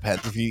really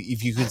depends.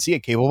 If you can see a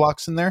cable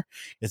box in there,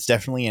 it's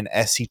definitely an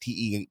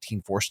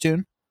SCTE18 force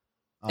tune.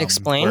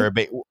 Explain.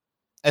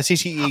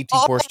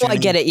 SCTE18 force tune. I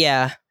get it.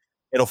 Yeah,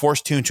 it'll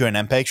force tune to an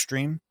MPEG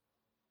stream.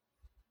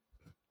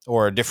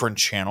 Or a different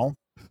channel.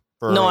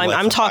 No,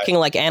 I'm talking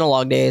like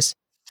analog days.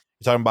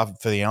 You're talking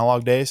about for the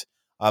analog days.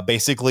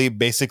 Basically,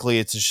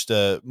 it's just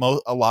a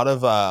lot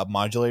of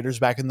modulators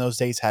back in those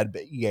days had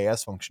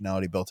EAS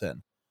functionality built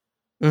in.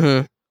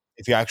 Mm-hmm.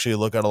 If you actually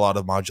look at a lot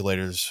of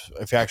modulators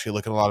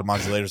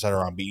that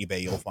are on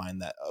eBay, you'll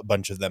find that a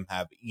bunch of them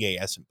have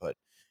EAS input,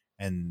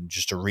 and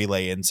just a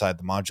relay inside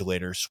the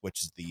modulator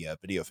switches the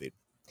video feed.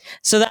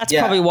 So that's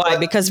probably why,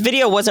 because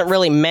video wasn't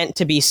really meant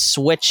to be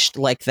switched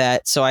like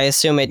that. So I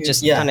assume it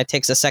just kind of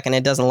takes a second.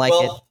 It doesn't like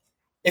it.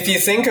 If you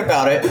think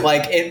about it,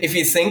 like if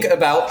you think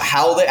about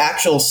how the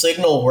actual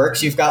signal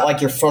works, you've got like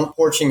your front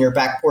porch and your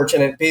back porch,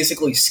 and it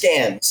basically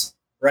scans,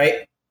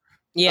 right?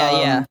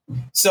 Yeah.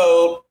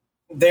 So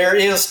there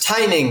is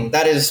timing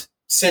that is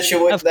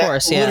situated. Of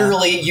course,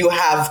 literally you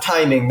have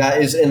timing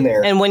that is in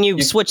there. And when you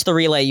switch the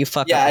relay, you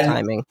fuck up the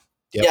timing.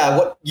 Yep. Yeah,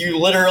 what you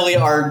literally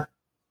are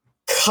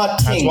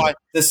cutting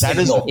the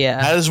signal.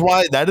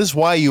 That is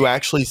why you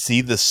actually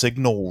see the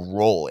signal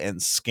roll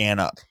and scan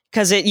up.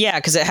 Because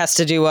it has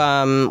to do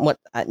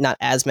not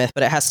azimuth,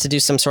 but it has to do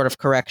some sort of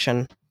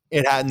correction.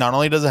 Not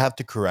only does it have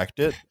to correct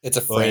it, it's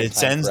a frame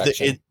time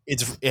correction.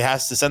 It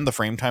has to send the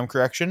frame time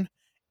correction,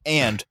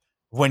 and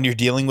when you're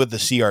dealing with the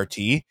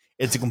CRT,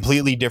 it's a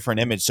completely different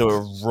image, so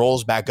it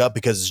rolls back up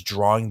because it's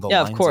drawing the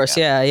lines. Yeah, of course.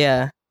 Again.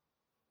 Yeah.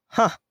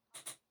 Huh.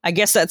 I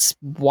guess that's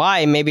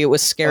why maybe it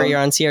was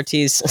scarier on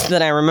CRTs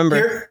than I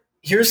remember.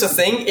 Here's the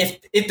thing: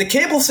 if the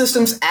cable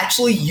systems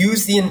actually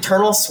used the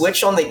internal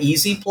switch on the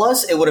Easy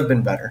Plus, it would have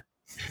been better.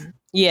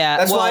 Yeah,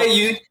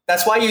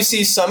 that's why you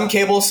see some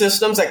cable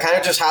systems that kind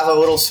of just have a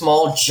little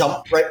small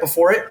jump right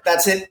before it.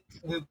 That's it.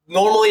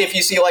 Normally, if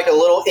you see like a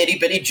little itty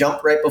bitty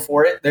jump right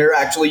before it, they're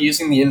actually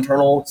using the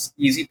internal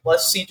Easy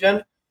Plus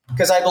CGen,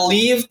 because I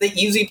believe the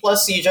Easy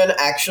Plus CGen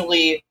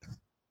actually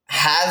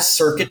has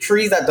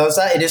circuitry that does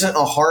that. It isn't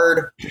a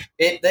hard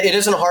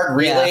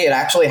relay. It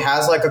actually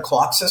has like a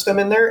clock system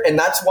in there, and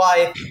that's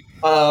why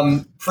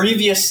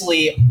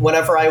previously,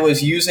 whenever I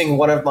was using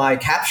one of my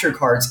capture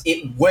cards,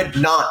 it would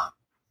not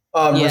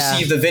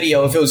receive the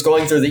video if it was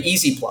going through the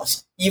Easy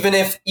Plus. Even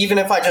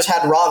if I just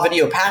had raw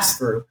video pass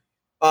through,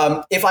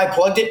 if I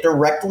plugged it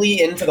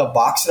directly into the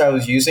box that I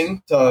was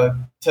using to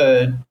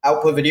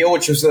output video,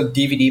 which was a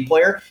DVD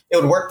player, it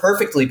would work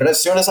perfectly. But as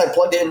soon as I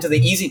plugged it into the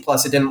Easy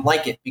Plus, it didn't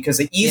like it, because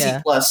the Easy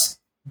Plus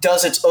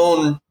does its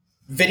own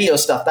video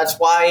stuff. That's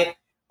why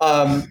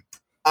I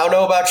don't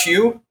know about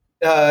you.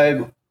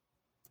 Gabe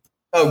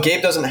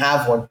doesn't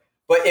have one.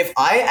 But if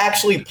I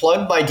actually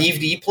plugged my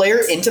DVD player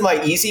into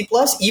my Easy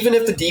Plus, even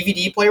if the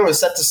DVD player was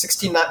set to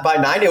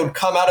 16:9, it would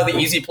come out of the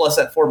Easy Plus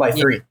at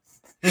 4:3.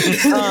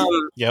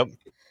 Yep.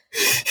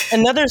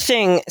 Another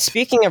thing,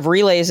 speaking of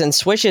relays and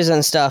switches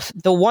and stuff,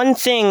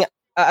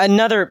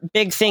 another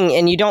big thing,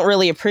 and you don't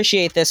really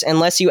appreciate this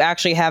unless you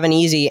actually have an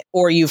Easy,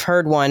 or you've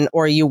heard one,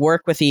 or you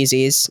work with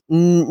Easies,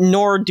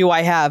 nor do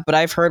I have, but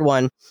I've heard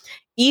one.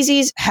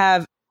 Easies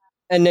have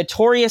a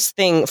notorious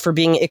thing for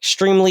being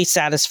extremely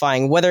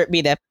satisfying, whether it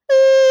be the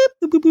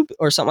boop, boop, boop,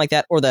 or something like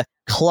that, or the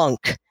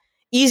clunk.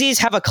 Easies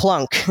have a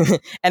clunk,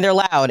 and they're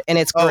loud, and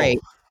it's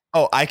great.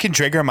 Oh, I can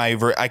trigger my.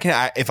 I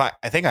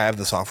think I have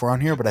the software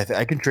on here, but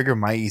I can trigger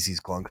my Easy's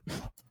clunk.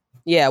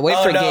 Yeah,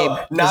 wait for Gabe.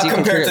 Not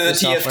compared to the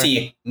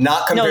TFT.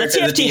 Not compared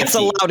to the TFT. No, the TFT has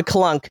a loud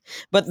clunk,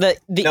 but the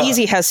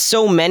Easy has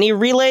so many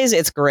relays,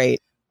 it's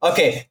great.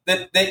 Okay,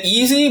 the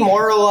Easy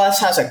more or less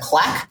has a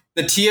clack.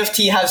 The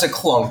TFT has a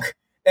clunk,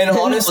 and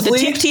honestly, the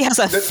TFT has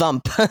a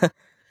thump.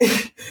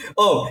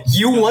 Oh,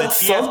 you want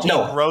thump?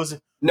 No,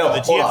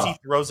 the TFT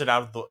throws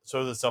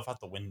itself out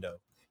the window.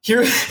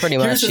 Pretty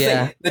much,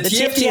 yeah. Thing. The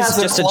TFT is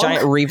just a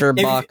giant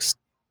reverb box.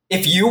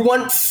 If you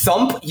want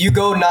thump, you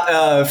go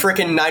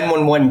freaking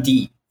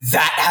 911D.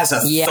 That has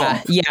a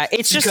thump. Yeah,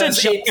 it's just a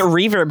giant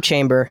reverb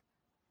chamber.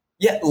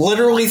 Yeah,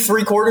 literally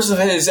 3/4 of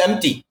it is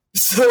empty.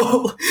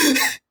 So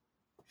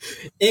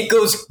it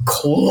goes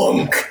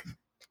clunk.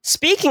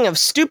 Speaking of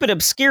stupid,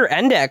 obscure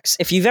ENDECs,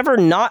 if you've ever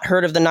not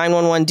heard of the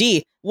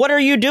 911D, what are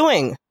you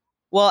doing?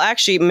 Well,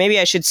 actually, maybe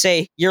I should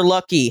say you're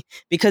lucky,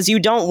 because you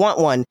don't want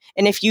one.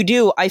 And if you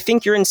do, I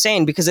think you're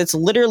insane, because it's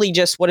literally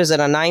just, a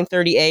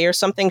 930A or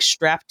something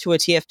strapped to a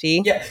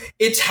TFT? Yeah,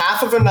 it's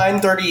half of a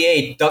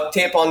 930A duct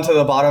tape onto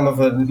the bottom of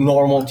a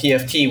normal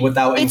TFT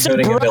without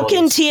encoding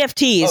abilities.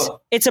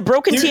 It's a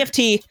broken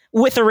TFT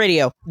with a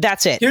radio.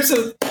 That's it. Here's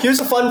a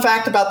fun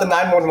fact about the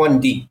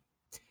 911D.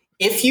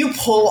 If you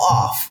pull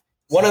off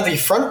one of the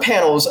front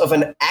panels of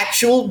an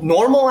actual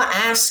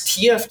normal-ass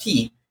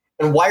TFT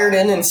and wire it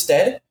in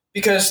instead,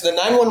 because the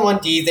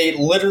 911D, they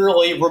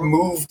literally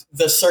removed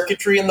the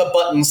circuitry and the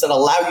buttons that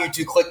allow you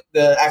to click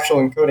the actual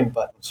encoding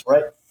buttons,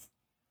 right?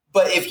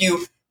 But if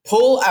you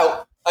pull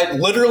out, I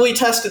literally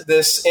tested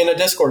this in a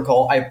Discord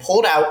call. I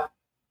pulled out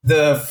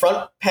the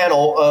front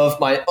panel of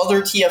my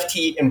other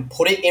TFT and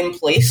put it in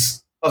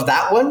place of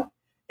that one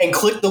and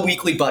clicked the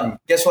weekly button.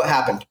 Guess what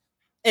happened?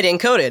 It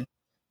encoded.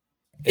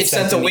 It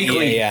sent a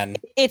weekly.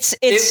 It's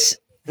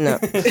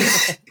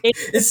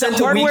a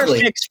hardware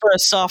fix for a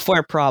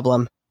software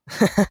problem.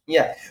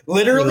 Yeah,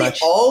 literally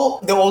all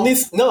the hardware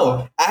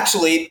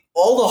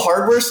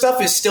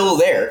stuff is still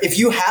there. If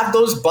you have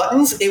those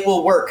buttons, it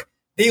will work.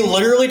 They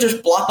literally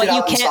just blocked it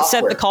out in software. But you can't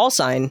set the call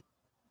sign.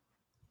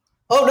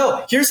 Oh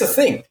no, here's the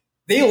thing.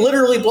 They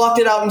literally blocked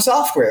it out in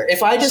software.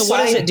 If I decide, so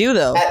what does it do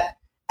though?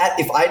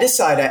 If I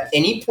decide at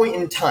any point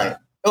in time,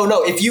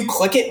 if you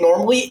click it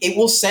normally, it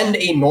will send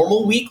a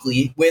normal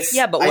weekly with.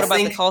 Yeah, but what about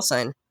the call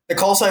sign? The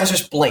call sign is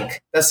just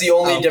blank. That's the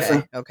only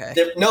different. Okay.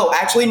 No.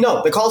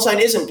 The call sign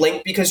isn't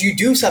blank because you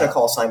do set a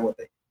call sign with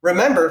it.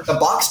 Remember, the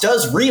box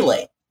does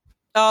relay.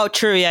 Oh,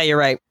 true. Yeah, you're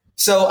right.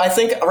 So I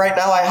think right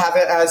now I have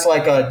it as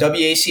like a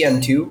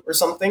WACN2 or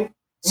something.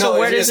 So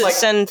where does it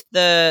send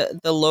the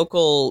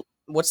local?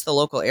 What's the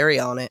local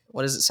area on it?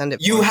 What does it send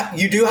it? You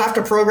do have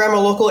to program a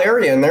local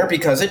area in there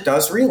because it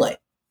does relay.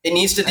 It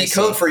needs to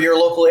decode for your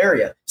local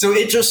area. So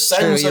it just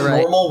sends a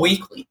normal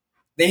weekly.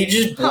 They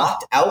just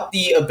blocked out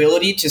the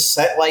ability to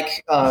set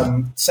like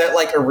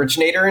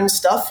originator and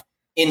stuff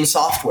in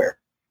software.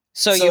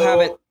 So you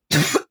haven't.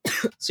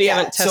 So you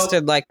haven't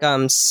tested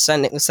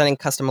sending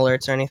custom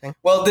alerts or anything?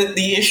 Well,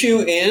 the issue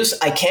is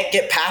I can't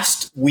get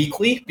past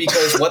weekly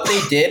because what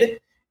they did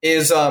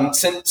is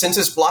since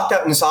it's blocked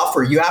out in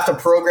software, you have to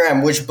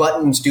program which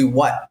buttons do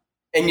what.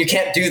 And you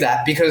can't do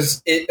that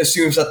because it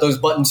assumes that those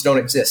buttons don't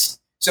exist.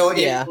 So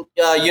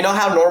you know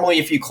how normally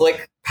if you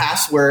click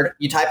password,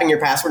 you type in your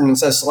password and it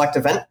says select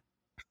event?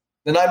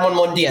 The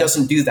 911D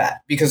doesn't do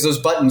that because those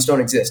buttons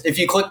don't exist. If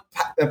you click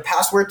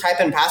password, type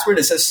in password,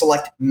 it says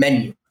select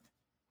menu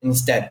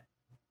instead.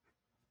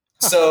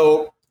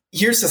 So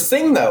here's the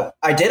thing, though.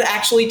 I did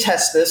actually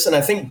test this, and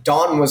I think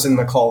Dawn was in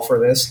the call for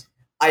this.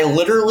 I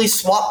literally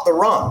swapped the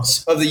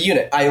ROMs of the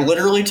unit. I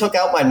literally took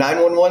out my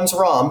 911's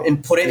ROM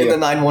and put it in the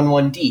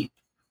 911D.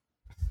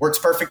 Works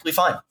perfectly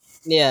fine.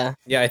 Yeah.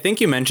 Yeah, I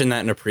think you mentioned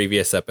that in a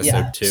previous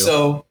episode, too.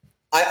 So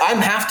I'm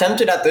half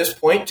tempted at this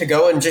point to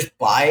go and just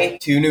buy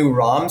 2 new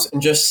ROMs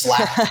and just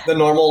slap the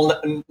normal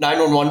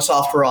 911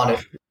 software on it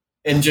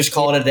and just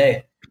call it a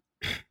day.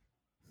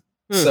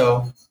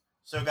 So,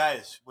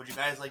 guys, would you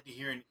guys like to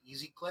hear an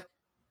easy click?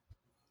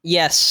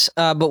 Yes,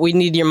 but we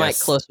need your mic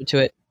closer to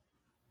it.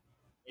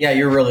 Yeah,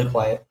 you're really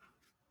quiet.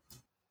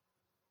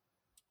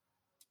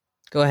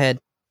 Go ahead.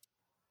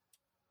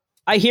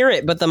 I hear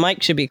it, but the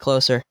mic should be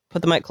closer.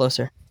 Put the mic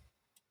closer.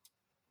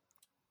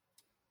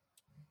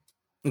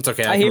 It's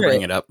okay, I can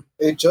bring it up.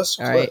 It just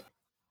clicked.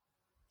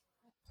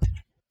 Right.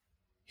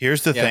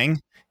 Here's the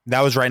thing.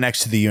 That was right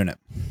next to the unit.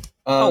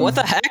 What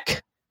the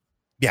heck?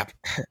 Yeah.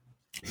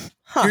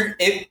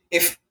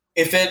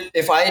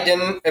 If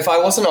I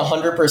wasn't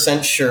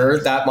 100% sure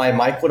that my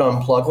mic would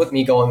unplug with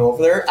me going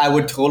over there, I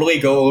would totally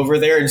go over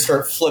there and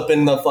start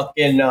flipping the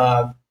fucking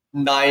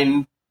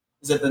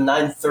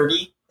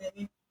 930?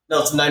 Maybe?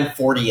 No, it's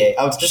 948.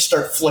 I would just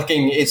start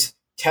flicking its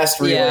test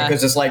relay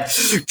because it's like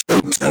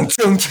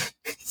it's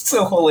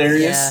so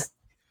hilarious.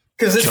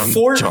 Because it's the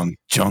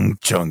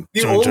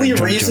only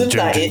reason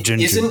that it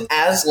isn't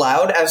as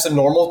loud as a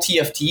normal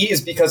TFT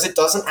is because it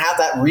doesn't have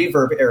that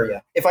reverb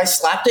area. If I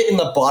slapped it in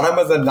the bottom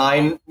of the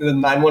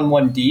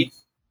 911D,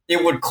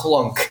 it would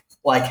clunk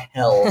like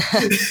hell.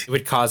 It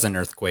would cause an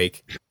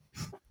earthquake.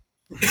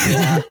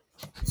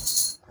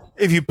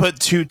 If you put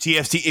 2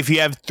 TFT, if you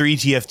have 3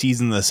 TFTs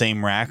in the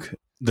same rack,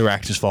 the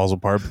rack just falls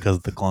apart because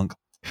of the clunk.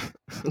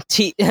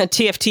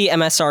 TFT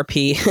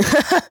MSRP.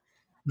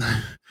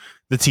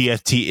 The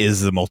TFT is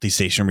the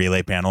multi-station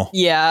relay panel.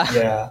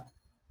 Yeah.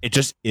 It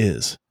just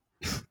is.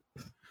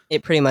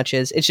 It pretty much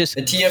is. It's just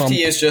the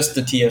TFT is just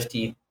the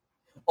TFT.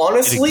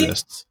 Honestly,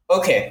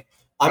 okay,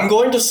 I'm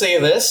going to say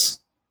this.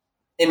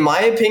 In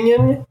my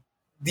opinion,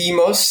 the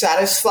most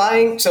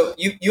satisfying... So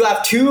you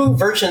have 2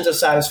 versions of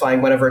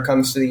satisfying whenever it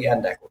comes to the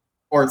ENDEC,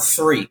 or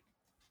 3.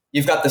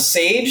 You've got the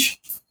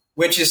Sage,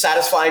 which is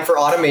satisfying for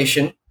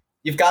automation.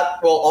 You've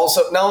got... Well,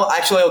 also... No,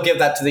 actually, I'll give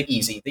that to the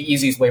Easy. The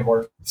Easy is way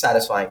more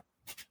satisfying.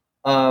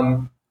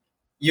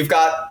 You've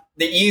got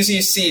the Easy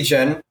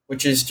CGen,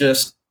 which is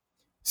just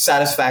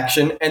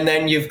satisfaction, and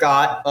then you've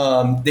got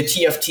the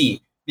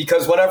TFT,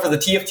 because whenever the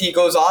TFT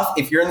goes off,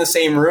 if you're in the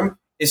same room,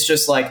 it's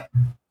just like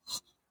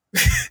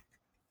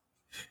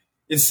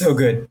it's so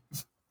good.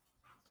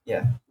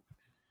 Yeah.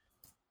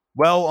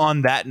 Well,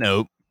 on that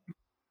note,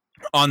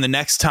 on the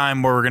next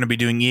time where we're going to be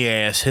doing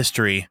EAS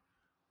history,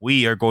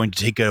 we are going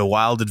to take a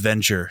wild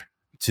adventure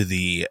to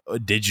the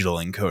digital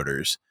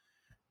encoders.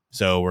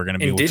 So we're going to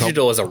be... And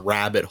digital is a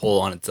rabbit hole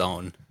on its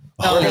own.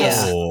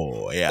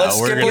 Oh, yeah.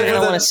 I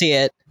want to see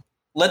it.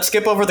 Let's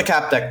skip over the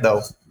cap deck,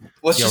 though.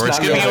 We're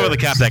skipping over the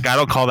cap deck. I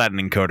don't call that an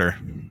encoder.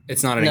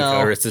 It's not an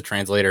encoder. It's a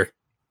translator.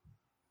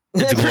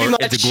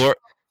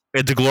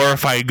 It's a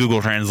glorified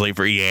Google Translate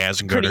for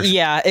EAS encoders.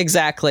 Yeah,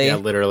 exactly. Yeah,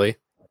 literally.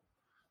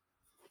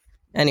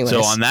 Anyways.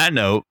 So on that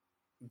note...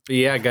 But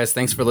yeah, guys,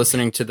 thanks for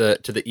listening to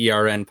the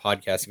ERN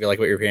podcast. If you like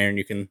what you're hearing,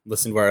 you can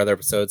listen to our other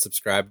episodes,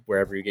 subscribe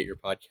wherever you get your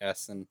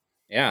podcasts, and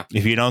yeah.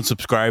 If you don't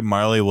subscribe,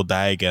 Marley will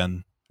die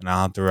again, and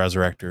I'll have to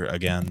resurrect her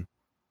again.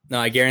 No,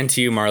 I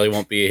guarantee you Marley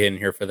won't be in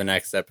here for the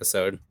next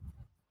episode.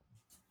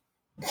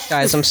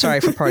 Guys, I'm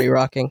sorry for party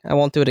rocking. I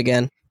won't do it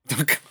again.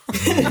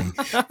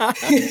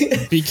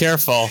 Be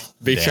careful.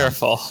 Be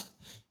careful.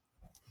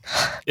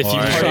 If you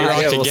party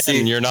rock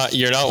again, you're not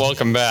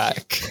welcome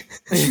back.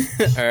 All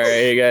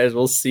right, guys,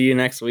 we'll see you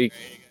next week.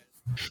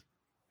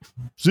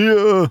 See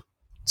ya.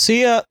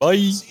 See ya.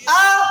 Bye.